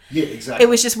judgment. Yeah, exactly. It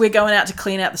was just, we're going out to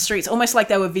clean out the streets, almost like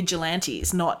they were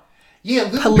vigilantes, not. Yeah,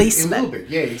 a little policemen. bit.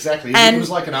 Yeah, exactly. And- it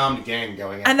was like an armed gang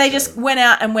going out. And they to- just went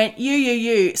out and went,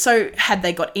 you. So had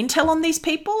they got intel on these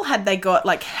people? Had they got,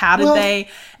 like, how did Well, they...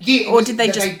 yeah, it or was- did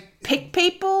they just pick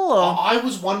people? Or I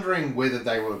was wondering whether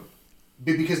they were...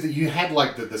 Because you had,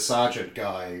 like, the sergeant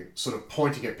guy sort of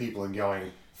pointing at people and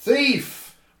going,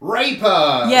 thief,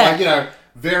 raper, Yeah. like, you know,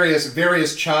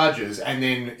 various charges and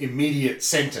then immediate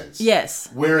sentence. Yes.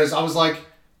 Whereas I was like,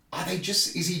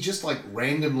 is he just like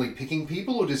randomly picking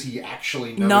people, or does he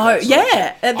actually know? No, that sort of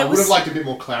yeah, thing? I that would have was- liked a bit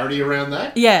more clarity around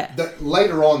that. Yeah. That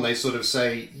later on they sort of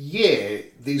say, yeah,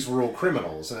 these were all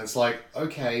criminals, and it's like,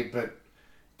 okay, but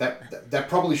that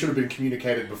probably should have been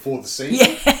communicated before the scene.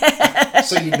 Yeah.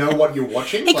 So you know what you're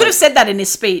watching. He could have said that in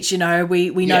his speech, you know, we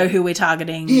know Yeah. who we're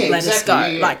targeting, Yeah, let us exactly, go. yeah,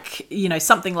 yeah. Like, you know,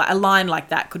 something like a line like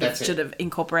that That's it. should have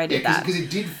incorporated Yeah, that. because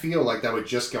it did feel like they were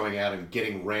just going out and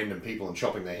getting random people and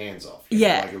chopping their hands off. You know,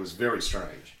 Yeah. like it was very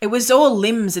strange. It was all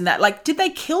limbs in that. Like, did they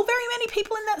kill very many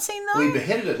people in that scene, though? Well, he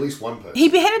beheaded at least one person. He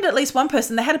beheaded at least one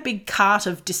person. They had a big cart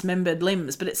of dismembered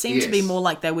limbs, but it seemed to be Yes. more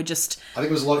like they were just I think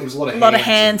it was a lot of a lot of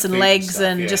hands and feet legs stuff,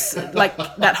 and yeah. just like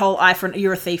that whole eye for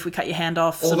you're a thief, we cut your hand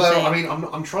off. Sort of Although, thing. I mean,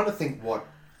 I'm trying to think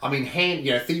hand,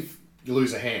 you know, thief, you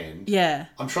lose a hand. Yeah.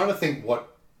 I'm trying to think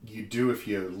what you do if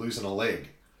you're losing a leg.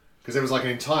 Because there was like an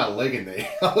entire leg in there.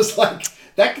 I was like,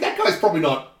 that guy's probably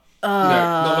not, you know,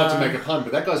 not to make a pun,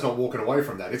 but that guy's not walking away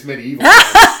from that. It's medieval.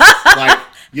 Like,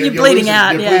 You're bleeding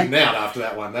out, You're yeah. bleeding out after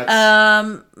that one.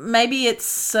 That's, Maybe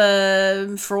it's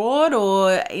fraud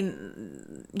or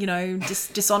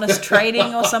dishonest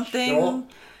trading or something. sure,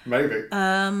 maybe.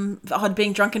 Odd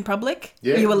being drunk in public.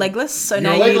 Yeah. You were legless, so You're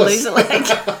now legless. you lose a leg.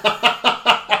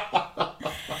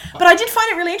 But I did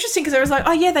find it really interesting because I was like,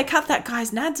 oh yeah, they cut that guy's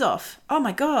nads off. Oh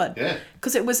my god. Yeah.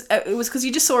 Because it was because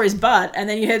you just saw his butt and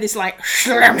then you heard this like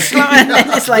shlam shlam and then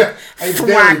this like a very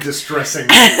thwack. distressing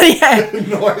Yeah.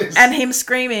 noise. And him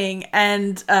screaming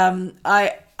and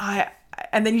I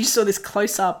and then you just saw this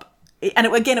close up. And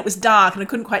it was dark, and I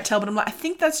couldn't quite tell. But I'm like, I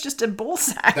think that's just a ball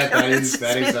sack. that is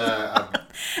a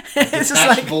it's just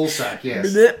detached like ball sack,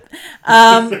 yes. blip.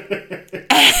 But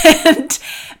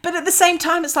at the same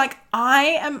time, it's like,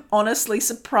 I am honestly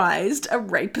surprised a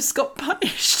rapist got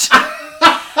punished.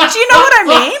 Do you know what I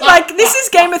mean? Like, this is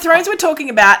Game of Thrones we're talking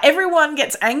about. Everyone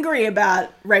gets angry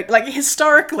about rape. Like,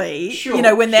 historically,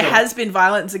 when there has been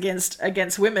violence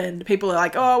against women, people are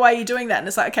like, oh, why are you doing that? And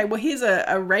it's like, okay, well, here's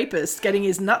a rapist getting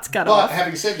his nuts cut off. But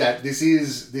having said that, this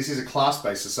is a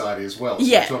class-based society as well. So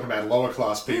yeah. we're talking about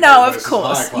lower-class people. No, of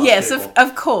course. Yes, people.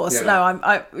 of course. You know.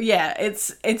 No,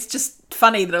 it's just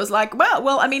funny that I was like,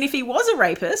 well, I mean, if he was a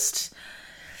rapist,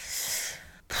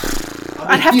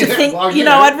 I'd have to think,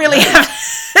 I'd really have...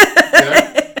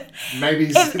 Maybe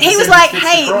if he was like,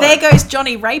 hey, there goes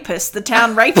Johnny Rapist, the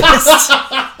town rapist.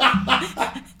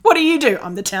 What do?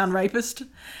 I'm the town rapist.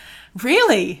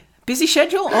 Really? Busy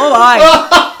schedule?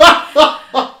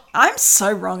 Oh, I'm so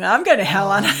wrong. I'm going to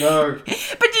hell, aren't I? No.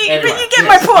 But you get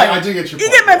my point. I do get your point. You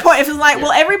get my point. If it's like,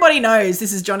 well, everybody knows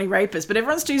this is Johnny Rapist, but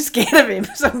everyone's too scared of him.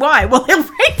 So why? Well, he'll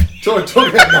rape you.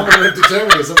 Talking about nominative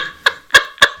determinism.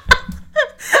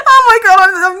 Oh my God,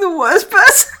 I'm the worst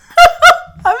person.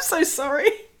 I'm so sorry.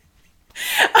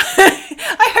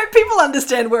 I hope people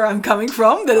understand where I'm coming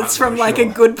from, that it's from like a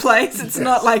good place. It's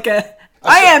not like I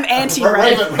am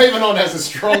anti-rape. Ravenon has a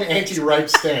strong anti-rape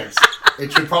stance.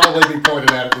 It should probably be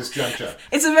pointed out at this juncture.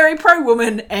 It's a very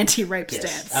pro-woman anti-rape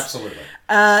stance. Absolutely.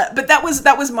 But that was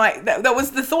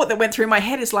the thought that went through my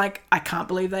head, is like, I can't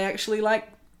believe they actually like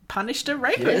punished a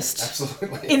rapist. Yes,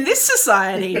 absolutely. In this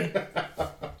society.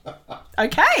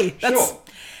 Okay.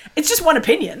 It's just one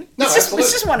opinion. No, it's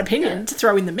just one opinion to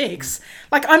throw in the mix.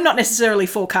 Like, I'm not necessarily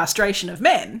for castration of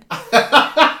men.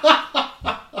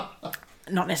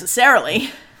 Not necessarily.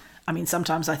 I mean,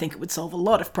 sometimes I think it would solve a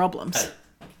lot of problems. Hey,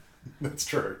 that's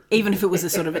true. Even if it was a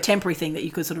sort of a temporary thing that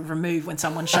you could sort of remove when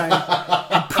someone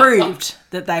had proved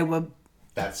that they were...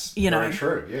 That's very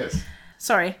true, yes.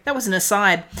 Sorry, that was an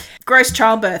aside. Gross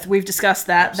childbirth, we've discussed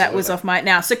that. Absolutely. That was off my...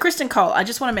 Now, Sir Kristen Cole. I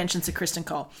just want to mention Sir Kristen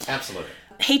Cole. Absolutely.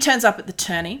 He turns up at the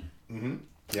tourney. Mm-hmm.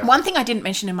 Yep. One thing I didn't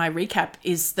mention in my recap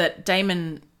is that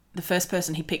Daemon, the first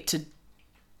person he picked to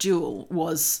duel,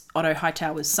 was Otto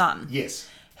Hightower's son. Yes.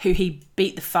 Who he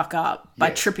beat the fuck up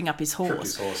by tripping up his horse. Tripped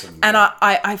his horse and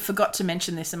I forgot to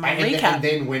mention this in my recap. And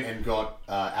then went and got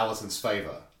Alison's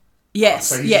favour. Yes,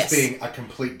 so he's just being a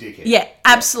complete dickhead. Yeah,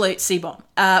 absolute C-bomb,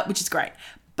 which is great.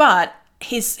 But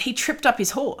he tripped up his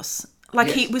horse. Like,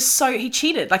 he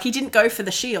cheated. Like, he didn't go for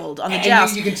the shield on the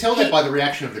joust. You can tell that by the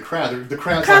reaction of the crowd. The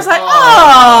crowd's like,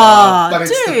 oh, but dude.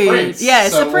 it's the prince. Yeah,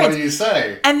 it's so the prince. What do you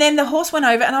say? And then the horse went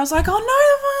over, and I was like, oh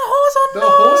no, the horse,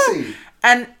 no. Horsey.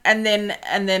 And then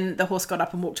the horse got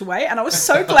up and walked away, and I was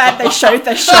so glad they showed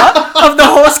the shot of the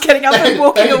horse getting up and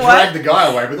walking away. They dragged the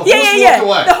guy away, but the horse walked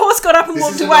away. The horse got up and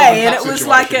walked away, and it was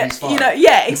like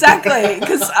exactly.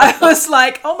 Because I was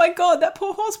like, oh my God, that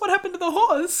poor horse! What happened to the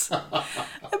horse?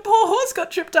 The poor horse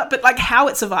got tripped up, but like how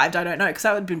it survived, I don't know, because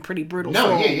that would have been pretty brutal.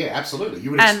 No, absolutely.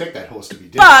 You would expect that horse to be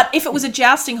dead. But if it was a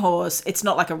jousting horse, it's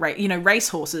not like a race. Race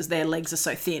horses, their legs are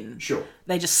so thin. Sure.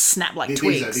 They just snap like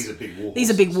twigs. These are big war horses.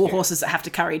 These are big war horses that have to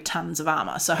carry tons of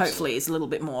armour, so hopefully it's a little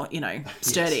bit more,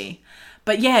 sturdy. Yes.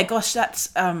 But yeah, gosh,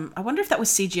 that's... I wonder if that was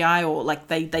CGI or like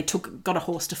they got a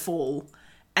horse to fall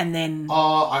and then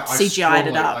CGI'd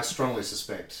it up. I strongly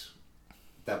suspect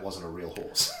that wasn't a real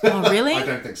horse. Oh, really? I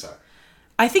don't think so.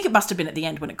 I think it must have been at the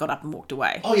end when it got up and walked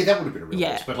away. Oh yeah, that would have been a real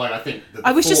horse. But like, I think...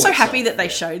 I was just so happy that they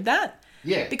showed that.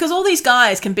 Yeah. Because all these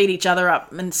guys can beat each other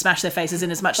up and smash their faces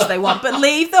in as much as they want, but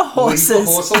leave the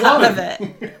horses out of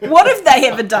it. What have they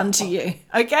ever done to you?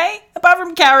 Okay? Apart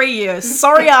from carry your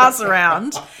sorry ass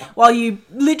around while you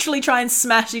literally try and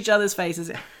smash each other's faces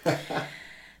in.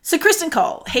 So Kristen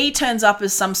Cole, he turns up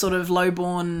as some sort of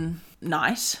lowborn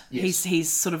knight. Yes.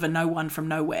 He's sort of a no one from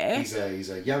nowhere. He's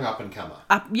a young up-and-comer.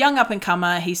 Young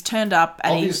up-and-comer. He's turned up.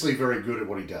 And obviously very good at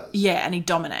what he does. Yeah, and he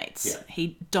dominates. Yeah.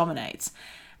 He dominates.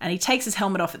 And he takes his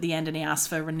helmet off at the end and he asks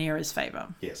for Rhaenyra's favour.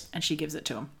 Yes. And she gives it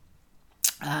to him.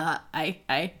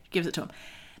 Gives it to him.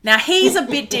 Now, he's a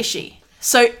bit dishy.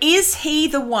 So is he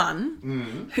the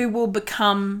one who will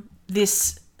become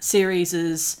this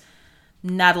series'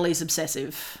 Natalie's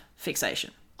obsessive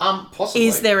fixation? Possibly.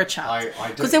 Is there a chance?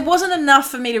 Because there wasn't enough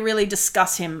for me to really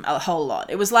discuss him a whole lot.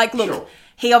 It was like, look,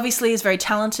 he obviously is very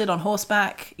talented on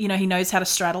horseback. He knows how to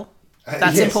straddle.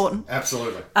 That's important.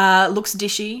 Absolutely. Looks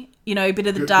dishy. A bit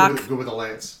of the good with a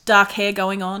lance. Dark hair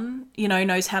going on.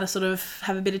 Knows how to sort of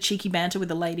have a bit of cheeky banter with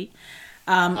the lady.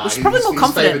 Which is probably more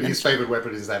confident. His favourite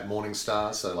weapon is that Morning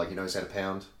Star, so like he knows how to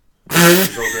pound.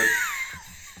 It's all good.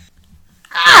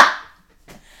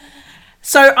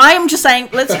 So I am just saying,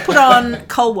 let's put on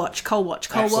Cole Watch.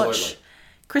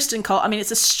 Kristen Cole. I mean,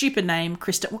 it's a stupid name.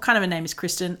 Kristen. What kind of a name is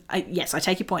Kristen? Yes, I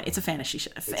take your point. It's a fantasy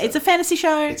show. It's a fantasy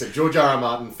show. It's a George R. R.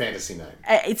 Martin fantasy name.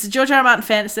 It's a George R. R. Martin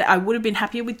fantasy. I would have been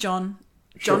happier with John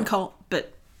Sure. Cole,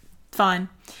 but fine.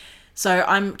 So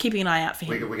I'm keeping an eye out for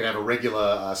him. We can have a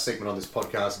regular segment on this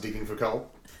podcast, Digging for Cole.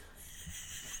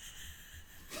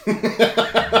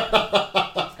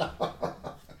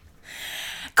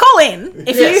 Call in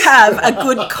if you have a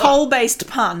good coal-based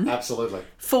pun. Absolutely.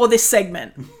 For this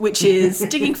segment, which is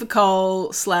digging for coal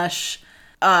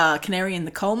 / canary in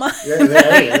the coal mine. Yeah,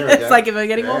 there we go. It's like if we're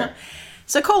getting warmer.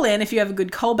 So call in if you have a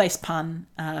good coal-based pun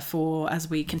for as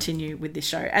we continue with this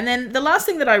show. And then the last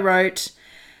thing that I wrote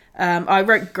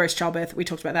gross childbirth. We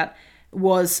talked about that.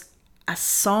 Was a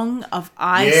song of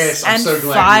ice and fire. Yes, I'm so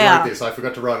glad you wrote this. I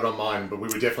forgot to write it on mine, but we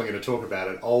were definitely going to talk about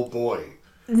it. Oh boy.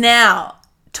 Now,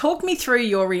 talk me through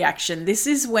your reaction. This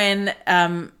is when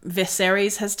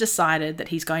Viserys has decided that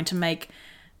he's going to make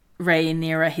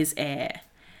Rhaenyra his heir.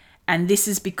 And this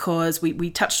is because we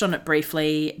touched on it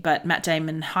briefly, but Matt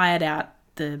Damon hired out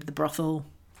the brothel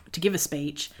to give a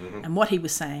speech. Mm-hmm. And what he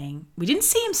was saying, we didn't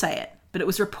see him say it, but it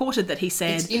was reported that he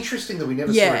said... It's interesting that we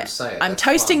never saw him say it. I'm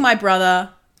toasting my brother,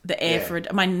 the heir for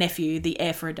my nephew, the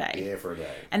heir for a day. The heir for a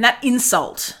day. And that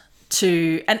insult...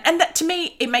 and that to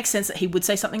me it makes sense that he would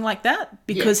say something like that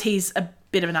because he's a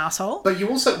bit of an asshole. But you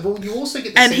also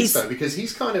get the sense though, because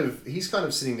he's kind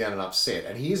of sitting down and upset,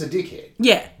 and he is a dickhead.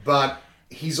 Yeah. But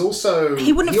he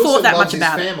wouldn't have thought that much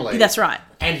about family. That's right.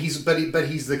 And he's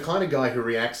the kind of guy who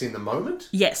reacts in the moment.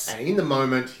 Yes. And in the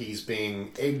moment he's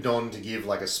being egged on to give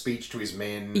like a speech to his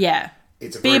men. Yeah.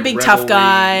 It's be a big tough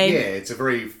guy. Yeah, it's a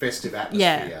very festive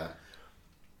atmosphere. Yeah.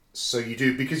 So you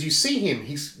do, because you see him,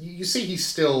 he's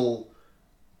still,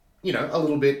 a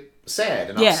little bit sad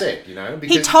and upset,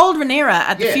 because he told Rhaenyra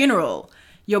at the funeral,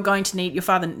 your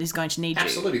father is going to need you.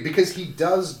 Absolutely, because he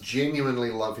does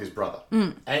genuinely love his brother.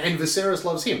 Mm. And Viserys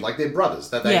loves him, like they're brothers,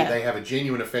 that they have a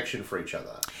genuine affection for each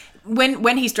other.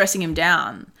 When he's dressing him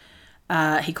down,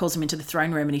 he calls him into the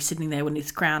throne room and he's sitting there with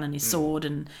his crown and his sword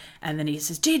and then he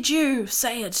says, "Did you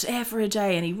say it heir for a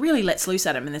day?" And he really lets loose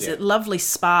at him and there's a lovely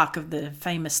spark of the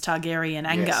famous Targaryen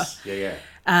anger. Yes.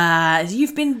 Yeah.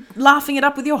 You've been laughing it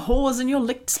up with your whores and your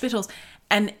licked spittles.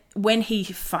 And when he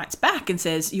fights back and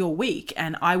says, "You're weak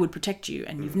and I would protect you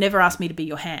and you've never asked me to be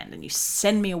your hand and you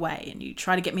send me away and you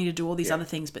try to get me to do all these other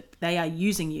things, but they are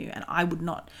using you and I would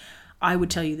not. I would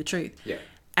tell you the truth." Yeah.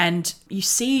 And you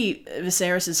see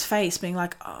Viserys' face being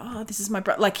like, "Oh, this is my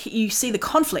brother." Like, you see the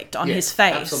conflict on his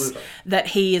face. Absolutely. That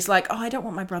he is like, "Oh, I don't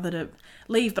want my brother to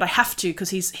leave, but I have to because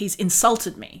he's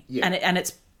insulted me." Yeah. And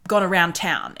it's gone around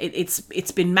town.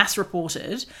 It's been mass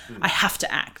reported. I have to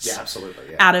act. Yeah,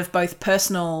 absolutely. Yeah. Out of both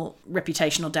personal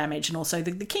reputational damage and also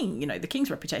the king, the king's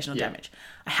reputational damage.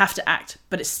 I have to act,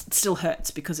 but it still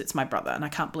hurts because it's my brother and I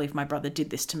can't believe my brother did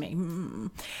this to me.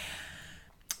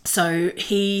 So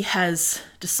he has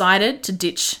decided to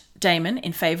ditch Daemon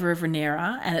in favour of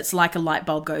Rhaenyra, and it's like a light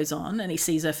bulb goes on and he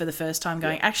sees her for the first time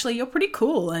going, actually, you're pretty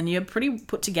cool and you're pretty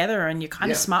put together and you're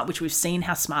kind of smart, which we've seen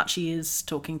how smart she is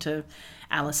talking to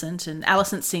Alicent. And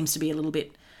Alicent seems to be a little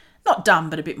bit, not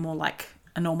dumb, but a bit more like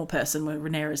a normal person, where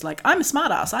Rhaenyra is like, "I'm a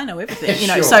smart ass, I know everything."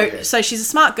 So she's a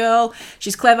smart girl,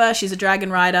 she's clever, she's a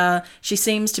dragon rider, she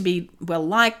seems to be well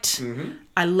liked. Mm-hmm.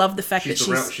 I love the fact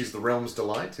she's the realm's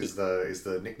delight is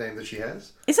the nickname that she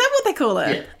has. Is that what they call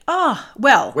her? Yeah. Oh,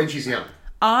 well. When she's young.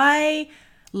 I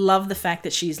love the fact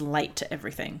that she's late to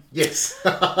everything. Yes.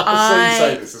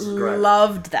 I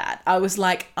loved that. I was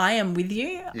like, I am with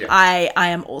you. Yeah. I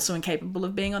am also incapable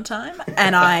of being on time.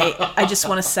 And I just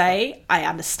want to say, I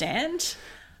understand.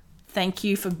 Thank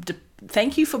you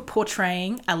for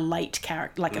portraying a late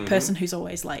character, like a person who's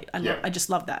always late. I just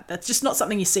love that. That's just not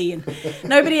something you see, and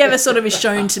nobody ever sort of is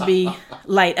shown to be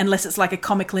late unless it's like a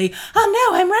comically, "Oh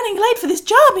no, I'm running late for this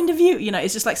job interview."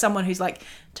 It's just like someone who's like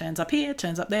turns up here,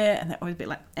 turns up there, and they're always a bit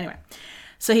late. Anyway,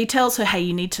 so he tells her, "Hey,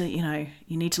 you need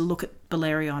to look at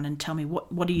Balerion and tell me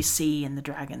what do you see in the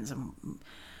dragons, and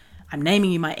I'm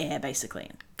naming you my heir," basically.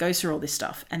 Goes through all this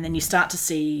stuff. And then you start to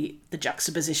see the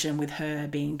juxtaposition with her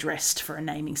being dressed for a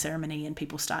naming ceremony and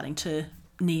people starting to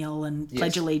kneel and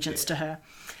pledge allegiance to her.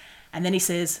 And then he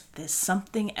says, "There's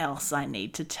something else I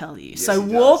need to tell you." Yes, so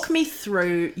walk me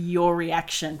through your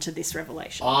reaction to this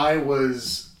revelation. I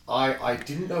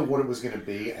didn't know what it was going to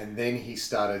be. And then he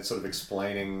started sort of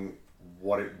explaining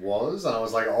what it was. And I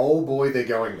was like, oh boy, they're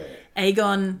going there.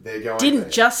 Aegon didn't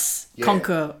just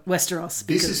conquer Westeros.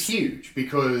 This is huge,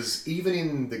 because even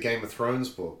in the Game of Thrones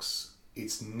books,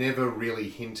 it's never really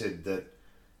hinted that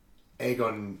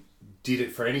Aegon did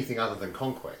it for anything other than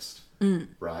conquest,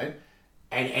 right?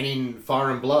 And in Fire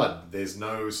and Blood, there's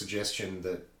no suggestion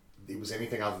that it was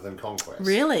anything other than conquest.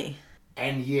 Really?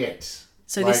 And yet...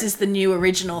 So this is the new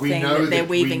original thing that they're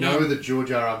weaving in. We know that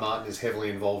George R. R. Martin is heavily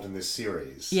involved in this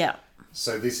series. Yeah.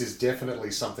 So this is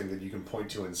definitely something that you can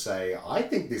point to and say, I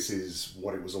think this is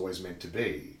what it was always meant to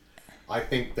be. I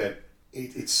think that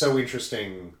it's so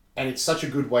interesting, and it's such a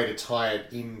good way to tie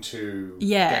it into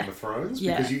Game of Thrones,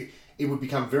 because it would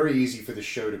become very easy for the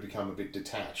show to become a bit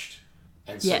detached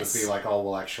and sort of be like, oh,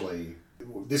 well, actually,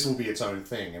 this will be its own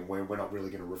thing, and we're not really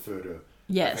going to refer to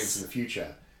events in the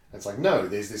future. And it's like, no,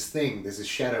 there's this thing, there's this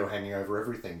shadow hanging over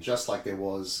everything, just like there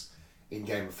was in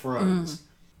Game of Thrones.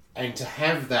 And to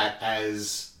have that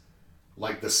as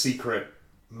like the secret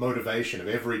motivation of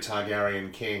every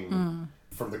Targaryen king,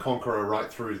 from the Conqueror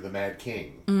right through to the Mad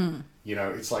King, you know,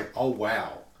 it's like, oh,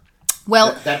 wow.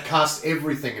 Well, that casts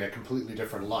everything in a completely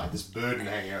different light. This burden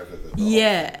hanging over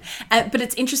the but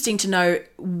it's interesting to know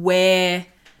where,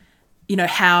 you know,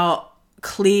 how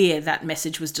clear that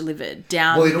message was delivered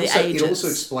down ages. It also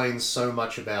explains so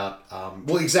much about...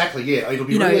 exactly, yeah. It'll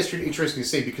be really interesting to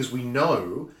see, because we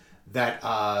know that...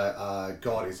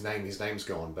 God, his name's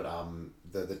gone, but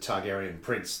the Targaryen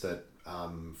prince that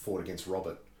fought against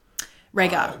Robert.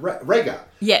 Rhaegar. Rhaegar.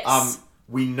 Yes.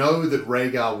 We know that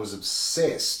Rhaegar was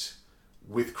obsessed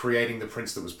with creating the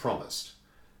prince that was promised,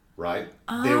 right?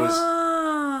 There was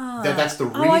that's the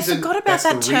reason. Oh, I forgot about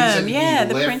that term. Yeah,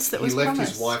 the prince that was promised. He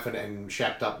left his wife and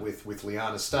shacked up with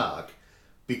Lyanna Stark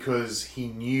because he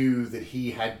knew that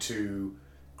he had to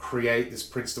create this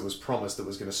prince that was promised that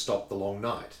was going to stop the Long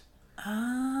Night.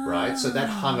 Right? So that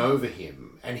hung over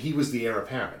him, and he was the heir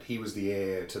apparent. He was the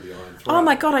heir to the Iron Throne. Oh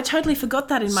my God, I totally forgot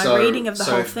that in my reading of the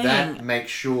whole thing. So that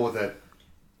makes sure that,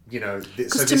 you know...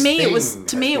 Because to me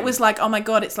it was like, oh my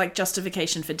God, it's like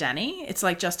justification for Dany. It's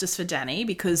like justice for Dany,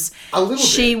 because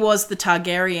she was the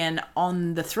Targaryen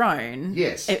on the throne.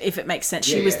 Yes. If it makes sense.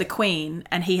 She was the queen,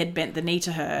 and he had bent the knee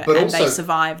to her, and they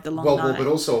survived the Long Night. But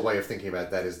also a way of thinking about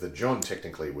that is that Jon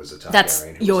technically was a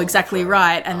Targaryen. You're exactly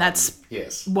right, and that's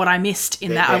what I missed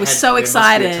in that. I was so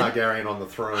excited. There must be a Targaryen on the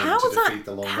throne to defeat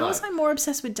the Long Night. How was I more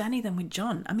obsessed with Dany than with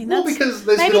Jon? I mean, because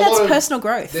maybe that's personal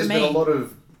growth for me. There's been a lot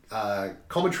of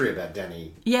commentary about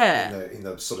Dany in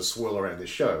the sort of swirl around this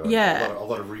show. A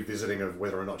lot of revisiting of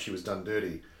whether or not she was done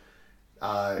dirty.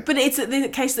 But it's the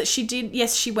case that she did,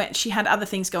 she had other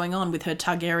things going on with her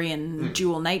Targaryen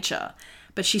dual nature,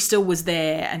 but she still was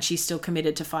there, and she's still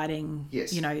committed to fighting,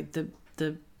 you know,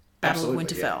 the Battle of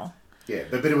Winterfell. Yeah,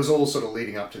 but it was all sort of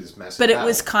leading up to this massive battle. It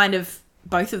was kind of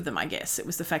both of them, I guess. It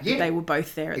was the fact that they were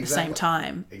both there at the same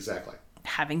time. Exactly.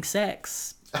 Having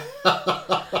sex.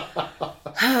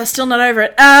 Still not over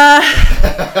it.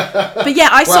 But yeah,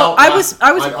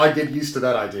 I'd get used to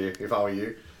that idea if I were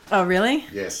you. Oh, really?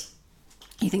 Yes.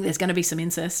 You think there's going to be some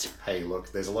incest? Hey,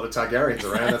 look, there's a lot of Targaryens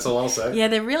around, that's all I'll say. Yeah,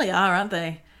 there really are, aren't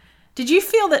they? Did you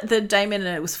feel that the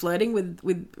Daemon was flirting with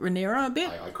Rhaenyra a bit?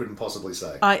 I couldn't possibly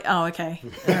say. Okay. All right.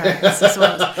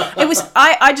 It was.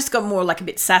 I just got more like a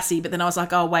bit sassy, but then I was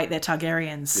like, oh wait, they're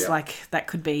Targaryens. Yeah. Like that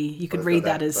could be. You could read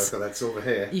that as. Both got that silver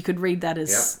hair. You could read that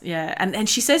as And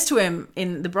she says to him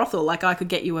in the brothel, like, I could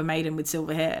get you a maiden with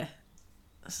silver hair.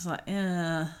 It's just like,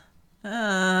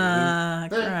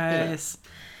 gross.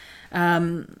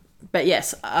 But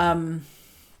yes.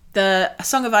 The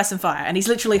Song of Ice and Fire, and he's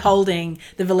literally holding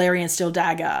the Valyrian steel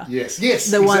dagger. Yes,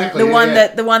 the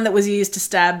one that was used to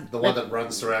stab. The one that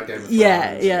runs throughout Game of Thrones.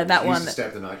 Yeah, that one that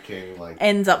stab the Night King.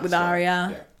 Ends up with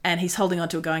Arya, and he's holding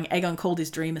onto it, going, Aegon called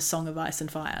his dream a Song of Ice and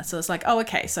Fire. So it's like, oh,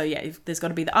 okay, so yeah, there's got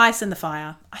to be the ice and the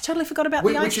fire. I totally forgot about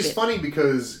the ice. Which is funny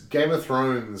because Game of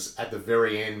Thrones at the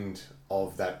very end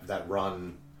of that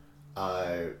run.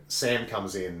 Sam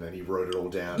comes in and he wrote it all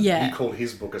down. Yeah. He called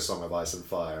his book a Song of Ice and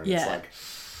Fire. And it's like.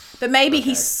 But maybe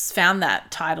he's found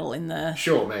that title in the...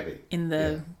 Sure, maybe.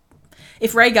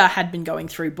 If Rhaegar had been going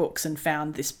through books and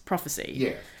found this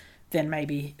prophecy, then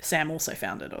maybe Sam also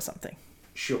found it or something.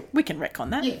 Sure. We can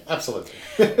retcon that. Yeah, absolutely.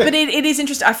 But it is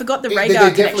interesting. I forgot the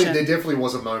Rhaegar connection. There definitely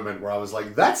was a moment where I was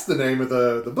like, that's the name of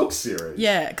the book series.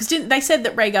 Yeah, because they said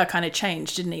that Rhaegar kind of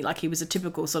changed, didn't he? Like he was a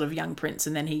typical sort of young prince,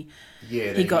 and then he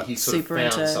got he sort super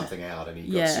of found into something out, and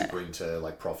he got super into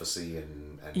like prophecy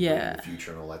and reading the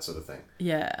future and all that sort of thing.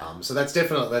 Yeah. So that's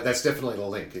definitely the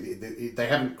link. They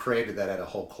haven't created that out of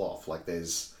whole cloth. Like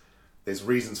there's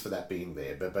reasons for that being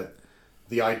there, but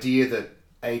the idea that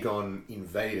Aegon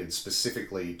invaded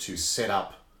specifically to set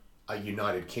up a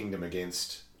united kingdom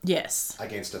against a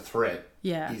threat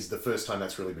is the first time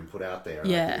that's really been put out there.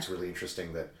 And I think it's really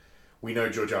interesting that we know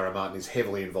George R. R. Martin is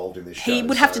heavily involved in this show. He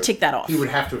would have to tick that off. He would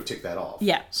have to have ticked that off.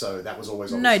 Yeah. So that was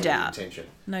always obviously the intention.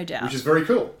 No doubt. Which is very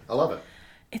cool. I love it.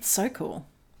 It's so cool.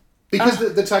 Because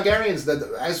the Targaryens,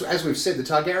 as we've said, the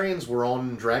Targaryens were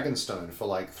on Dragonstone for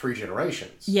like 3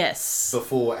 generations. Yes.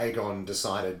 Before Aegon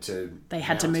decided to... They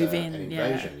had to move in, an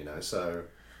invasion, you know. So,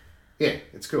 yeah,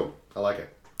 it's cool. I like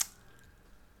it.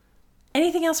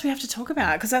 Anything else we have to talk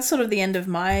about? Because that's sort of the end of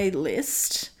my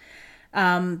list.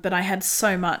 But I had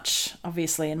so much,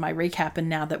 obviously, in my recap, and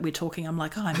now that we're talking, I'm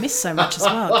like, oh, I missed so much as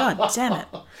well. God damn it.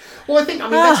 Well, I think,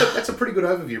 that's a pretty good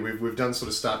overview. We've done sort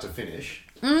of start to finish.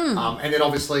 And then,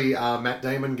 obviously, Matt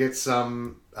Damon gets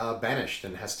banished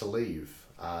and has to leave.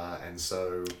 And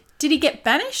so... Did he get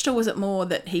banished, or was it more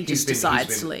that he just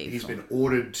decides to leave? He's been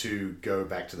ordered to go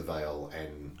back to the Vale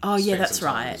and spend some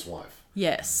time with his wife.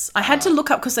 Yes. I had to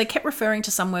look up because they kept referring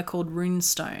to somewhere called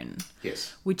Runestone.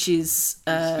 Yes. Which is...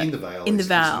 in the Vale. In the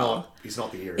Vale. It's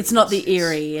not the Eyrie. It's not the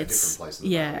Eyrie. It's a different place in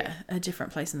the Vale. Yeah, a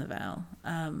different place in the Vale.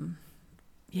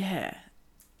 Yeah.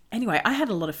 Anyway, I had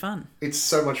a lot of fun. It's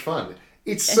so much fun.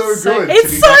 It's so good.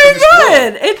 It's so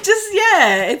good. It just,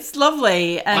 it's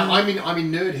lovely. And I'm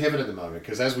in nerd heaven at the moment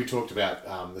because, as we talked about,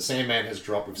 the Sandman has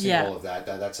dropped. We've seen all of that.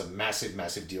 That's a massive,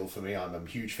 massive deal for me. I'm a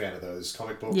huge fan of those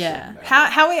comic books. Yeah. And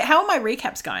how are my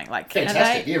recaps going? Like,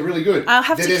 fantastic. Yeah, really good. I'll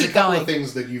have to keep going. There's a couple of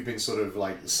things that you've been sort of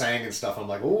like saying and stuff. I'm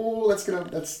like, oh, that's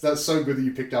so good that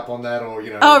you picked up on that, or you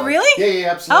know. Oh, like, really?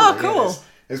 Yeah, absolutely. Oh, cool. Yeah,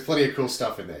 there's plenty of cool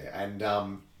stuff in there, and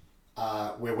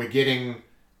where we're getting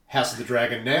House of the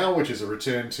Dragon now, which is a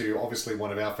return to obviously one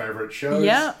of our favourite shows.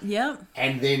 Yeah.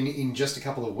 And then in just a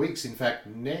couple of weeks, in fact,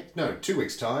 2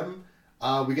 weeks' time,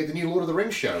 we get the new Lord of the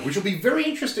Rings show, which will be very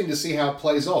interesting to see how it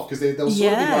plays off, because they'll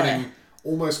sort of be running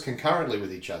almost concurrently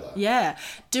with each other. Yeah.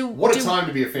 What a time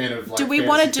to be a fan of, like, do we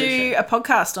want to do a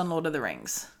podcast on Lord of the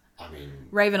Rings? I mean...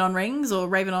 Raven on Rings or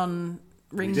Raven on...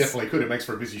 Rings. We definitely could. It makes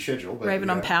for a busy schedule. But, Raven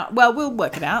on Power. Well, we'll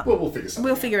work it out. We'll figure something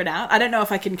out. We'll figure it out. I don't know if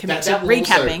I can commit to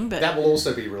recapping, but... That will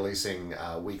also be releasing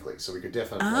weekly, so we could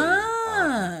definitely...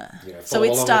 so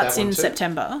it starts in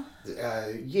September?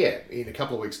 In a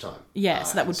couple of weeks' time. Yeah,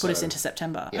 so that would put us into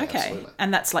September. Yeah, okay. Absolutely.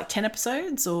 And that's like 10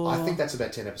 episodes, or...? I think that's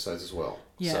about 10 episodes as well.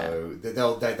 Yeah. So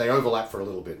they overlap for a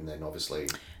little bit, and then obviously...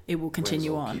 It will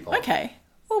continue on. Okay.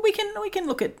 Well, we can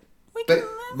look at...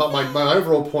 But my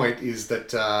overall point is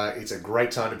that it's a great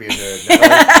time to be a nerd now.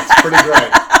 It's pretty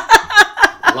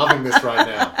great. Loving this right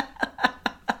now.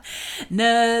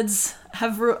 Nerds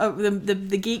have...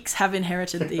 the geeks have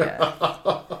inherited the earth.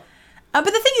 But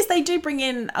the thing is, they do bring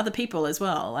in other people as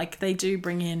well. Like, they do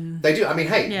bring in... They do. I mean,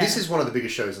 hey, this is one of the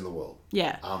biggest shows in the world.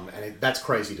 Yeah. And that's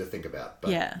crazy to think about.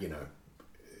 But, you know,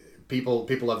 people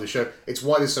love the show. It's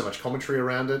why there's so much commentary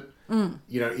around it.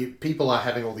 You know, people are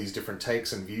having all these different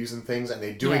takes and views and things, and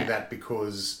they're doing that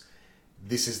because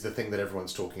this is the thing that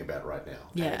everyone's talking about right now.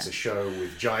 Yeah. And it's a show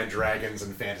with giant dragons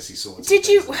and fantasy swords. Did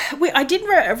you... I did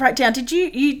write down... Did you...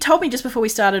 You told me just before we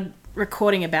started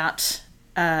recording about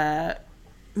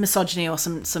misogyny or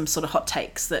some sort of hot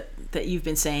takes that you've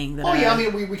been seeing. That I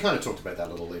mean, we kind of talked about that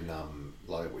a little in...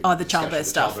 the childbirth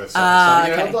stuff. You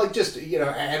know, okay. like just, you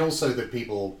know, and also that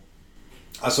people...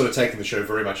 are sort of taking the show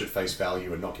very much at face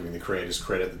value and not giving the creators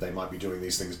credit that they might be doing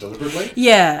these things deliberately.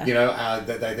 Yeah. You know,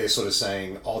 they're sort of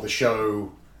saying, the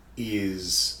show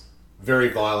is very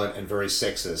violent and very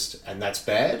sexist, and that's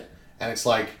bad. And it's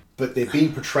like, but they're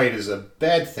being portrayed as a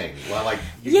bad thing. Well, like...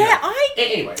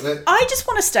 Anyway. I just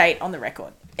want to state on the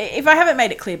record, if I haven't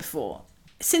made it clear before,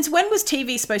 since when was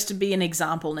TV supposed to be an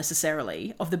example,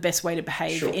 necessarily, of the best way to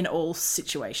behave in all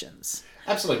situations?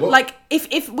 Absolutely. Well, like,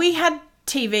 if we had...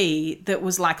 TV that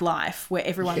was like life, where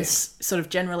everyone's sort of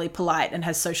generally polite and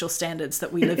has social standards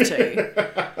that we live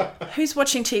to. Who's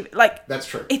watching TV? Like, that's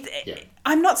true.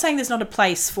 I'm not saying there's not a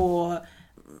place for,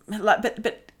 like,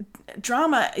 but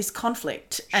drama is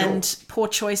conflict and poor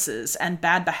choices and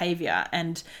bad behavior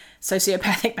and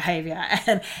sociopathic behavior,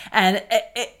 and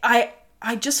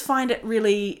I just find it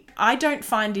really. I don't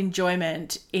find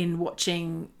enjoyment in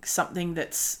watching something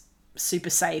that's super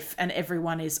safe and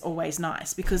everyone is always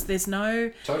nice, because there's no...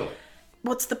 Totally.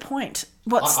 What's the point?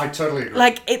 I totally agree.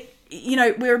 Like, you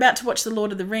know, we're about to watch The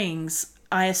Lord of the Rings.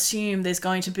 I assume there's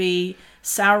going to be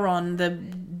Sauron, the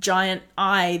giant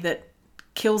eye that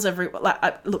kills everyone.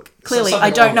 Like, look, clearly, I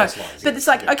don't know. But it's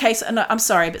like, okay, so no, I'm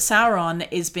sorry, but Sauron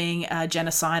is being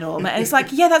genocidal. And it's like,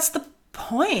 that's the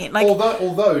point. Like,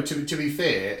 although to be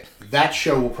fair, that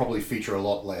show will probably feature a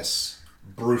lot less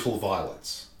brutal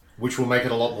violence, which will make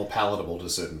it a lot more palatable to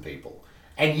certain people.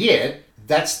 And yet,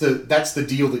 that's the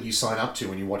deal that you sign up to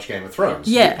when you watch Game of Thrones.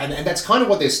 Yeah. And that's kind of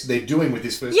what they're doing with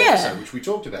this first episode, which we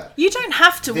talked about. You don't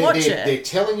have to watch it. They're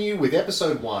telling you with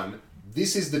episode 1,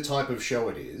 this is the type of show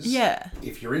it is. Yeah.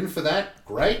 If you're in for that,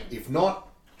 great. If not,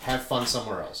 have fun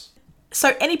somewhere else.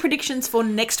 So, any predictions for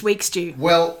next week, Stu?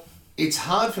 Well, It's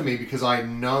hard for me because I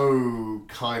know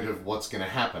kind of what's going to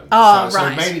happen. Oh, so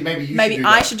right. maybe you Maybe should do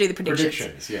I that. should do the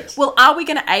predictions. Yes. Well, are we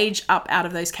going to age up out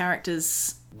of those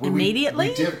characters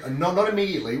immediately? Not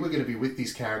immediately. We're going to be with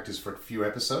these characters for a few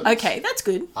episodes. Okay, that's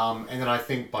good. And then I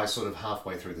think by sort of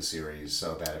halfway through the series,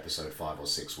 so about episode 5 or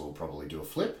 6, we'll probably do a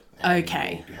flip. And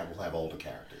Okay. We'll have older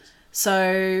characters.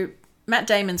 So Matt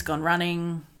Damon's gone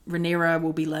running. Rhaenyra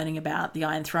will be learning about the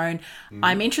Iron Throne.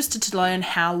 I'm interested to learn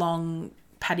how long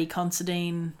Paddy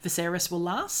Considine Viserys will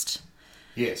last.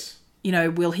 Yes. You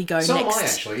know, will he go So next? am I,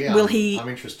 actually, yeah. Will he? I'm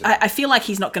interested. I feel like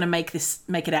he's not going to make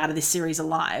it out of this series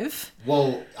alive.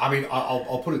 Well, I mean,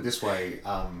 I'll put it this way: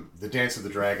 the Dance of the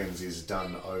Dragons is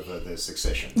done over the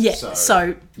Succession. Yeah.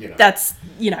 So you know. that's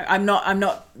I'm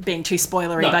not being too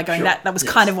spoilery by going sure. that was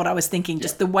kind of what I was thinking.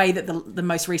 Just the way that the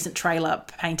most recent trailer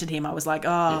painted him, I was like,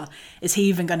 is he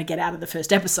even going to get out of the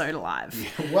first episode alive?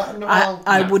 Yeah. Well, no,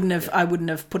 I wouldn't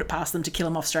have put it past them to kill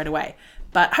him off straight away.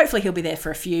 But hopefully he'll be there for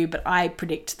a few. But I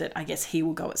predict that I guess he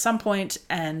will go at some point,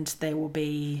 and there will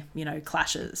be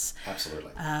clashes.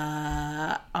 Absolutely.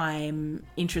 I'm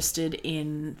interested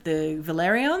in the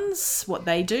Valerians, what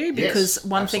they do, because Yes,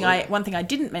 one thing absolutely. I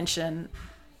didn't mention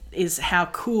is how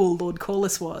cool Lord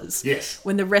Corlys was. Yes.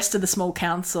 When the rest of the small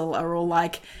council are all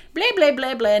like, blah, blah,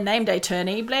 blah, blah, named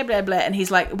attorney, blah, blah, blah. And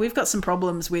he's like, we've got some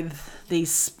problems with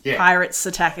these pirates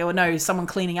attacking, or no, someone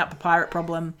cleaning up a pirate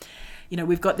problem.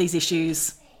 We've got these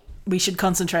issues. We should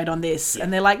concentrate on this. Yeah.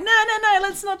 And they're like, no,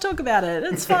 let's not talk about it.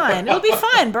 It's fine. It'll be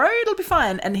fine, bro. It'll be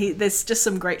fine. And there's just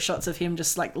some great shots of him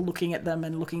just like looking at them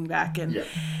and looking back. And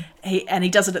he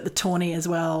does it at the tourney as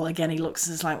well. Again, he looks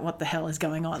just like, what the hell is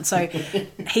going on? So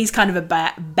he's kind of a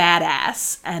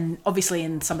badass. And obviously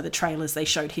in some of the trailers, they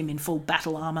showed him in full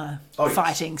battle armor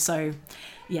fighting. Yes. So,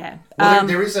 yeah. Well,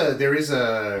 there is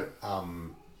a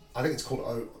I think it's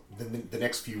called the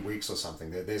next few weeks or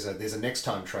something. There's a next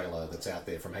time trailer that's out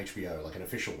there from HBO, like an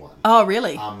official one. Oh,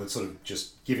 really? That's sort of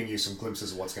just giving you some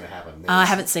glimpses of what's going to happen. I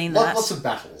haven't seen that. Lots of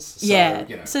battles. So,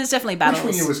 so there's definitely battles.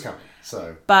 Which we knew was coming.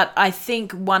 So, but I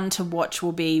think one to watch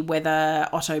will be whether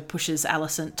Otto pushes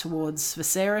Alicent towards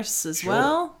Viserys as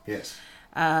well. Yes.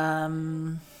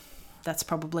 That's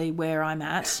probably where I'm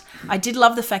at. I did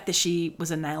love the fact that she was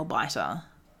a nail biter.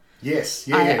 Yes,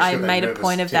 I made a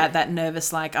point of that nervous,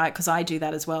 because I do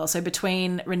that as well. So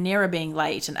between Rhaenyra being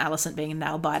late and Alicent being a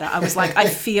nail biter, I was like, I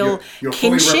feel you're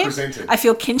kinship. I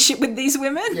feel kinship with these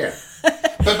women. Yeah,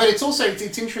 but it's also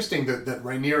it's interesting that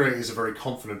Rhaenyra is a very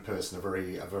confident person, a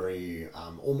very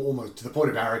almost to the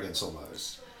point of arrogance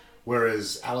almost.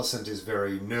 Whereas Alicent is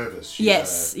very nervous.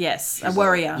 She's a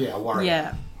worrier. A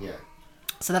worrier. Yeah.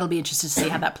 So that'll be interesting to see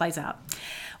how that plays out.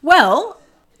 Well,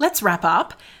 let's wrap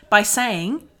up by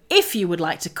saying, if you would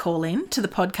like to call in to the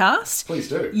podcast, please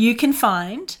do. You can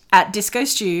find at Disco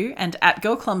Stew and at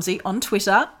Girl Clumsy on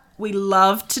Twitter. We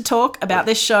love to talk about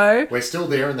this show. We're still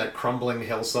there in that crumbling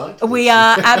hellsite. We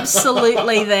are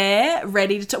absolutely there,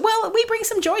 ready to talk. Well, we bring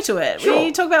some joy to it. Sure.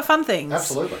 We talk about fun things.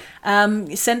 Absolutely.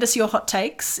 Send us your hot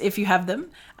takes if you have them.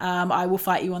 I will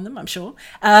fight you on them, I'm sure.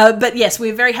 But yes,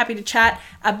 we're very happy to chat.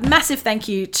 A massive thank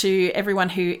you to everyone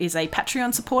who is a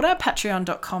Patreon supporter,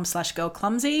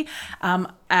 patreon.com/girlclumsy.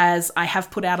 As I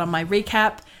have put out on my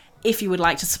recap, if you would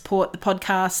like to support the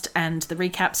podcast and the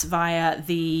recaps via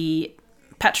the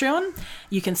Patreon,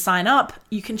 you can sign up.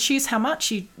 You can choose how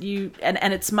much you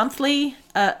and it's monthly,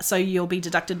 so you'll be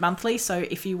deducted monthly. So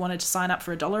if you wanted to sign up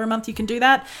for $1 a month, you can do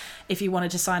that. If you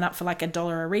wanted to sign up for like $1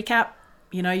 a recap,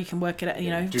 you can work it at,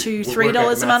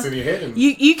 $2-3 a month.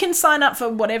 You can sign up for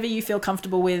whatever you feel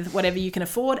comfortable with, whatever you can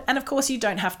afford. And of course, you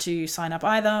don't have to sign up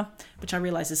either, which I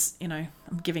realize is, I'm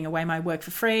giving away my work for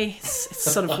free.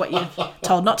 It's sort of what you're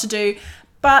told not to do.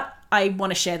 But I want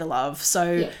to share the love.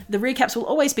 So the recaps will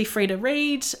always be free to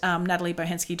read,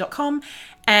 nataliebohensky.com.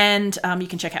 And you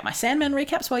can check out my Sandman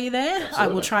recaps while you're there. Absolutely. I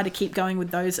will try to keep going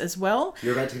with those as well.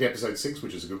 You're about to hit episode 6,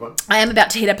 which is a good one. I am about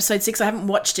to hit episode 6. I haven't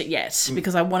watched it yet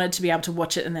because I wanted to be able to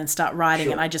watch it and then start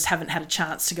writing. And I just haven't had a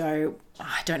chance to go,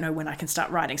 I don't know when I can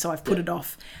start writing. So I've put it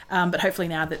off. But hopefully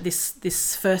now that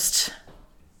this first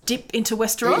dip into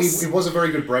Westeros. It was a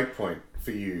very good break point for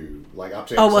you, like up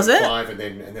to episode 5 and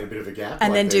then a bit of a gap,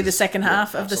 and then do the second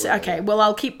half of the. Okay, well,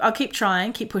 I'll keep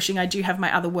trying, keep pushing. I do have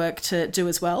my other work to do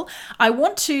as well. I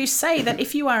want to say that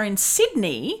if you are in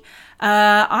Sydney,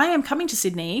 I am coming to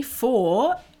Sydney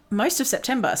for most of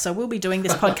September. So we'll be doing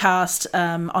this podcast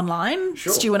online,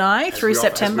 Sure. Stu and I, through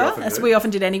September, as we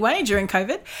often did anyway during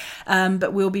COVID.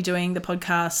 But we'll be doing the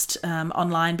podcast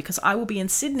online because I will be in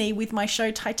Sydney with my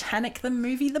show Titanic, the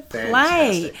movie, the play,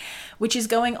 Fantastic. which is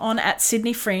going on at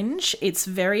Sydney Fringe. It's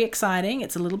very exciting.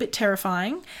 It's a little bit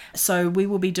terrifying. So we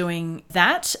will be doing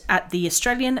that at the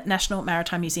Australian National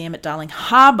Maritime Museum at Darling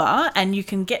Harbour, and you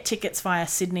can get tickets via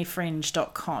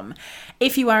sydneyfringe.com.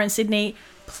 If you are in Sydney,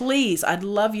 please, I'd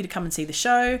love you to come and see the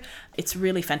show. It's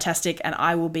really fantastic, and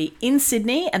I will be in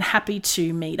Sydney and happy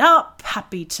to meet up,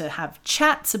 happy to have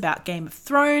chats about Game of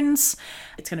Thrones.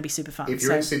 It's going to be super fun. If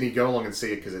you're in Sydney, go along and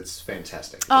see it because it's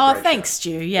fantastic. It's Oh, a great thanks,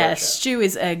 show. Stu. Yeah, Great show. Stu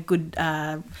is a good,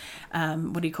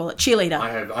 what do you call it, cheerleader.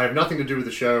 I have nothing to do with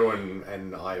the show,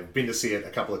 and I've been to see it a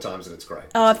couple of times, and it's great.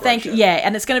 Oh, It's a great thank you. show. Yeah,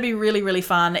 and it's going to be really, really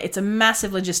fun. It's a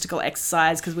massive logistical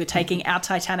exercise because we're taking our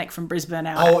Titanic from Brisbane,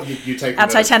 Oh, you take our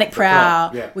Titanic the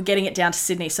prow. Yeah. We're getting it down to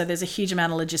Sydney, so there's a huge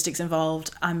amount of logistics involved.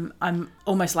 I'm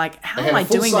almost like, how They am I have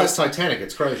a doing full-size this? Titanic.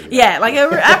 It's crazy. Yeah, like an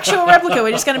actual replica.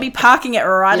 We're just going to be parking it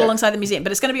right Yeah. alongside the museum,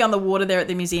 but it's going to be on the water there at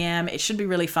the museum. It should be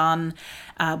really fun.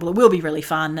 Well, it will be really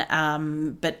fun.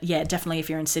 But yeah, definitely if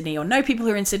you're in Sydney or know people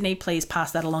who are in Sydney, please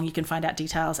pass that along. You can find out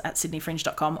details at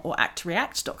sydneyfringe.com or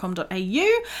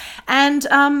actreact.com.au.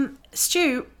 And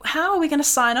Stu, how are we going to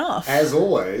sign off? As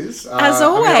always. As I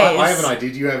always. have an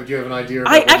idea. Do you have an idea?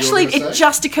 About I what you were actually, gonna it say?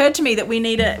 just occurred to me that we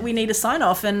need a sign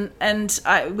off, and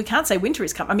we can't say winter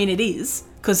is coming. I mean, it is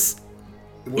because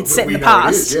it's set in We the know it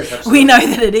past. is, yes, absolutely. We know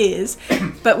that it is,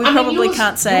 but we probably yours-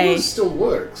 can't say yours still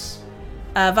works.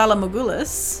 Vala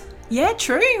Morgulis. Yeah,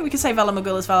 true. We could say Vala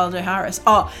Morgulis, Vala de Harris.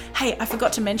 Oh, hey, I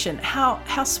forgot to mention how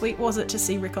sweet was it to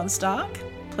see Rickon Stark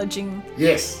pledging.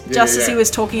 Yes. Yeah, Just yeah, as he yeah. was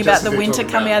talking Just about as the they're winter talking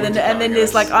coming about out, winter and then coming there's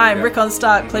out, like, I'm yeah. Rickon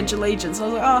Stark, pledge allegiance. And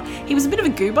I was like, oh, he was a bit of a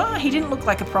goober. He didn't look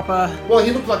like a proper. Well,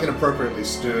 he looked like an appropriately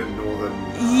stern northern.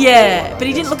 Yeah, lord, but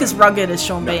he I didn't guess. look as rugged as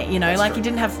Sean No, Bean, you know, that's like true. he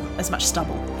didn't have as much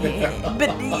stubble. But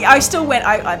I still went,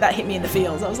 that hit me in the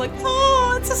feels. I was like,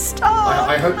 oh, it's a Stark.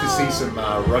 I hope to see some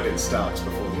rugged Starks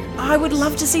before the end. I would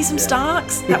love to see some Yeah.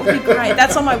 Starks. That would be great.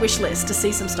 That's on my wish list, to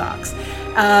see some Starks.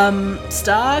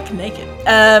 Stark naked.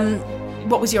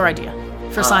 What was your idea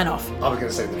for a sign off? I was going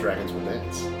to say the dragons will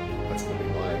dance. That's going to be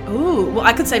my. Ooh, well,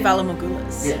 I could say Vala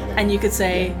Morgulis. Yeah. And you could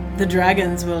say the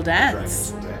dragons will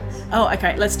Dragons dance. will dance. Oh,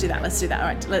 okay, let's do that. All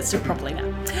right, let's do it properly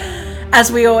now.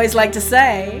 As we always like to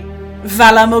say,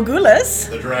 Vala Morgulis.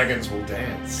 The dragons will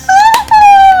dance.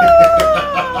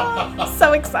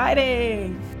 So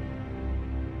exciting.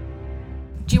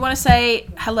 Do you want to say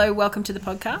hello, welcome to the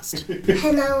podcast?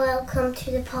 Hello, welcome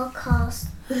to the podcast.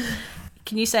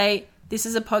 Can you say, this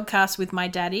is a podcast with my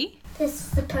daddy? This is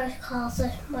the podcast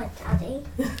of my daddy.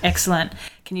 Excellent.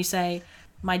 Can you say,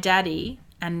 my daddy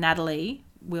and Natalie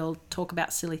will talk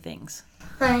about silly things?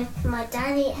 My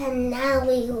daddy and now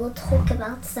we will talk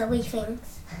about silly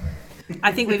things.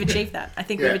 I think we've achieved that.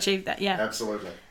 Yeah. Yeah. Absolutely.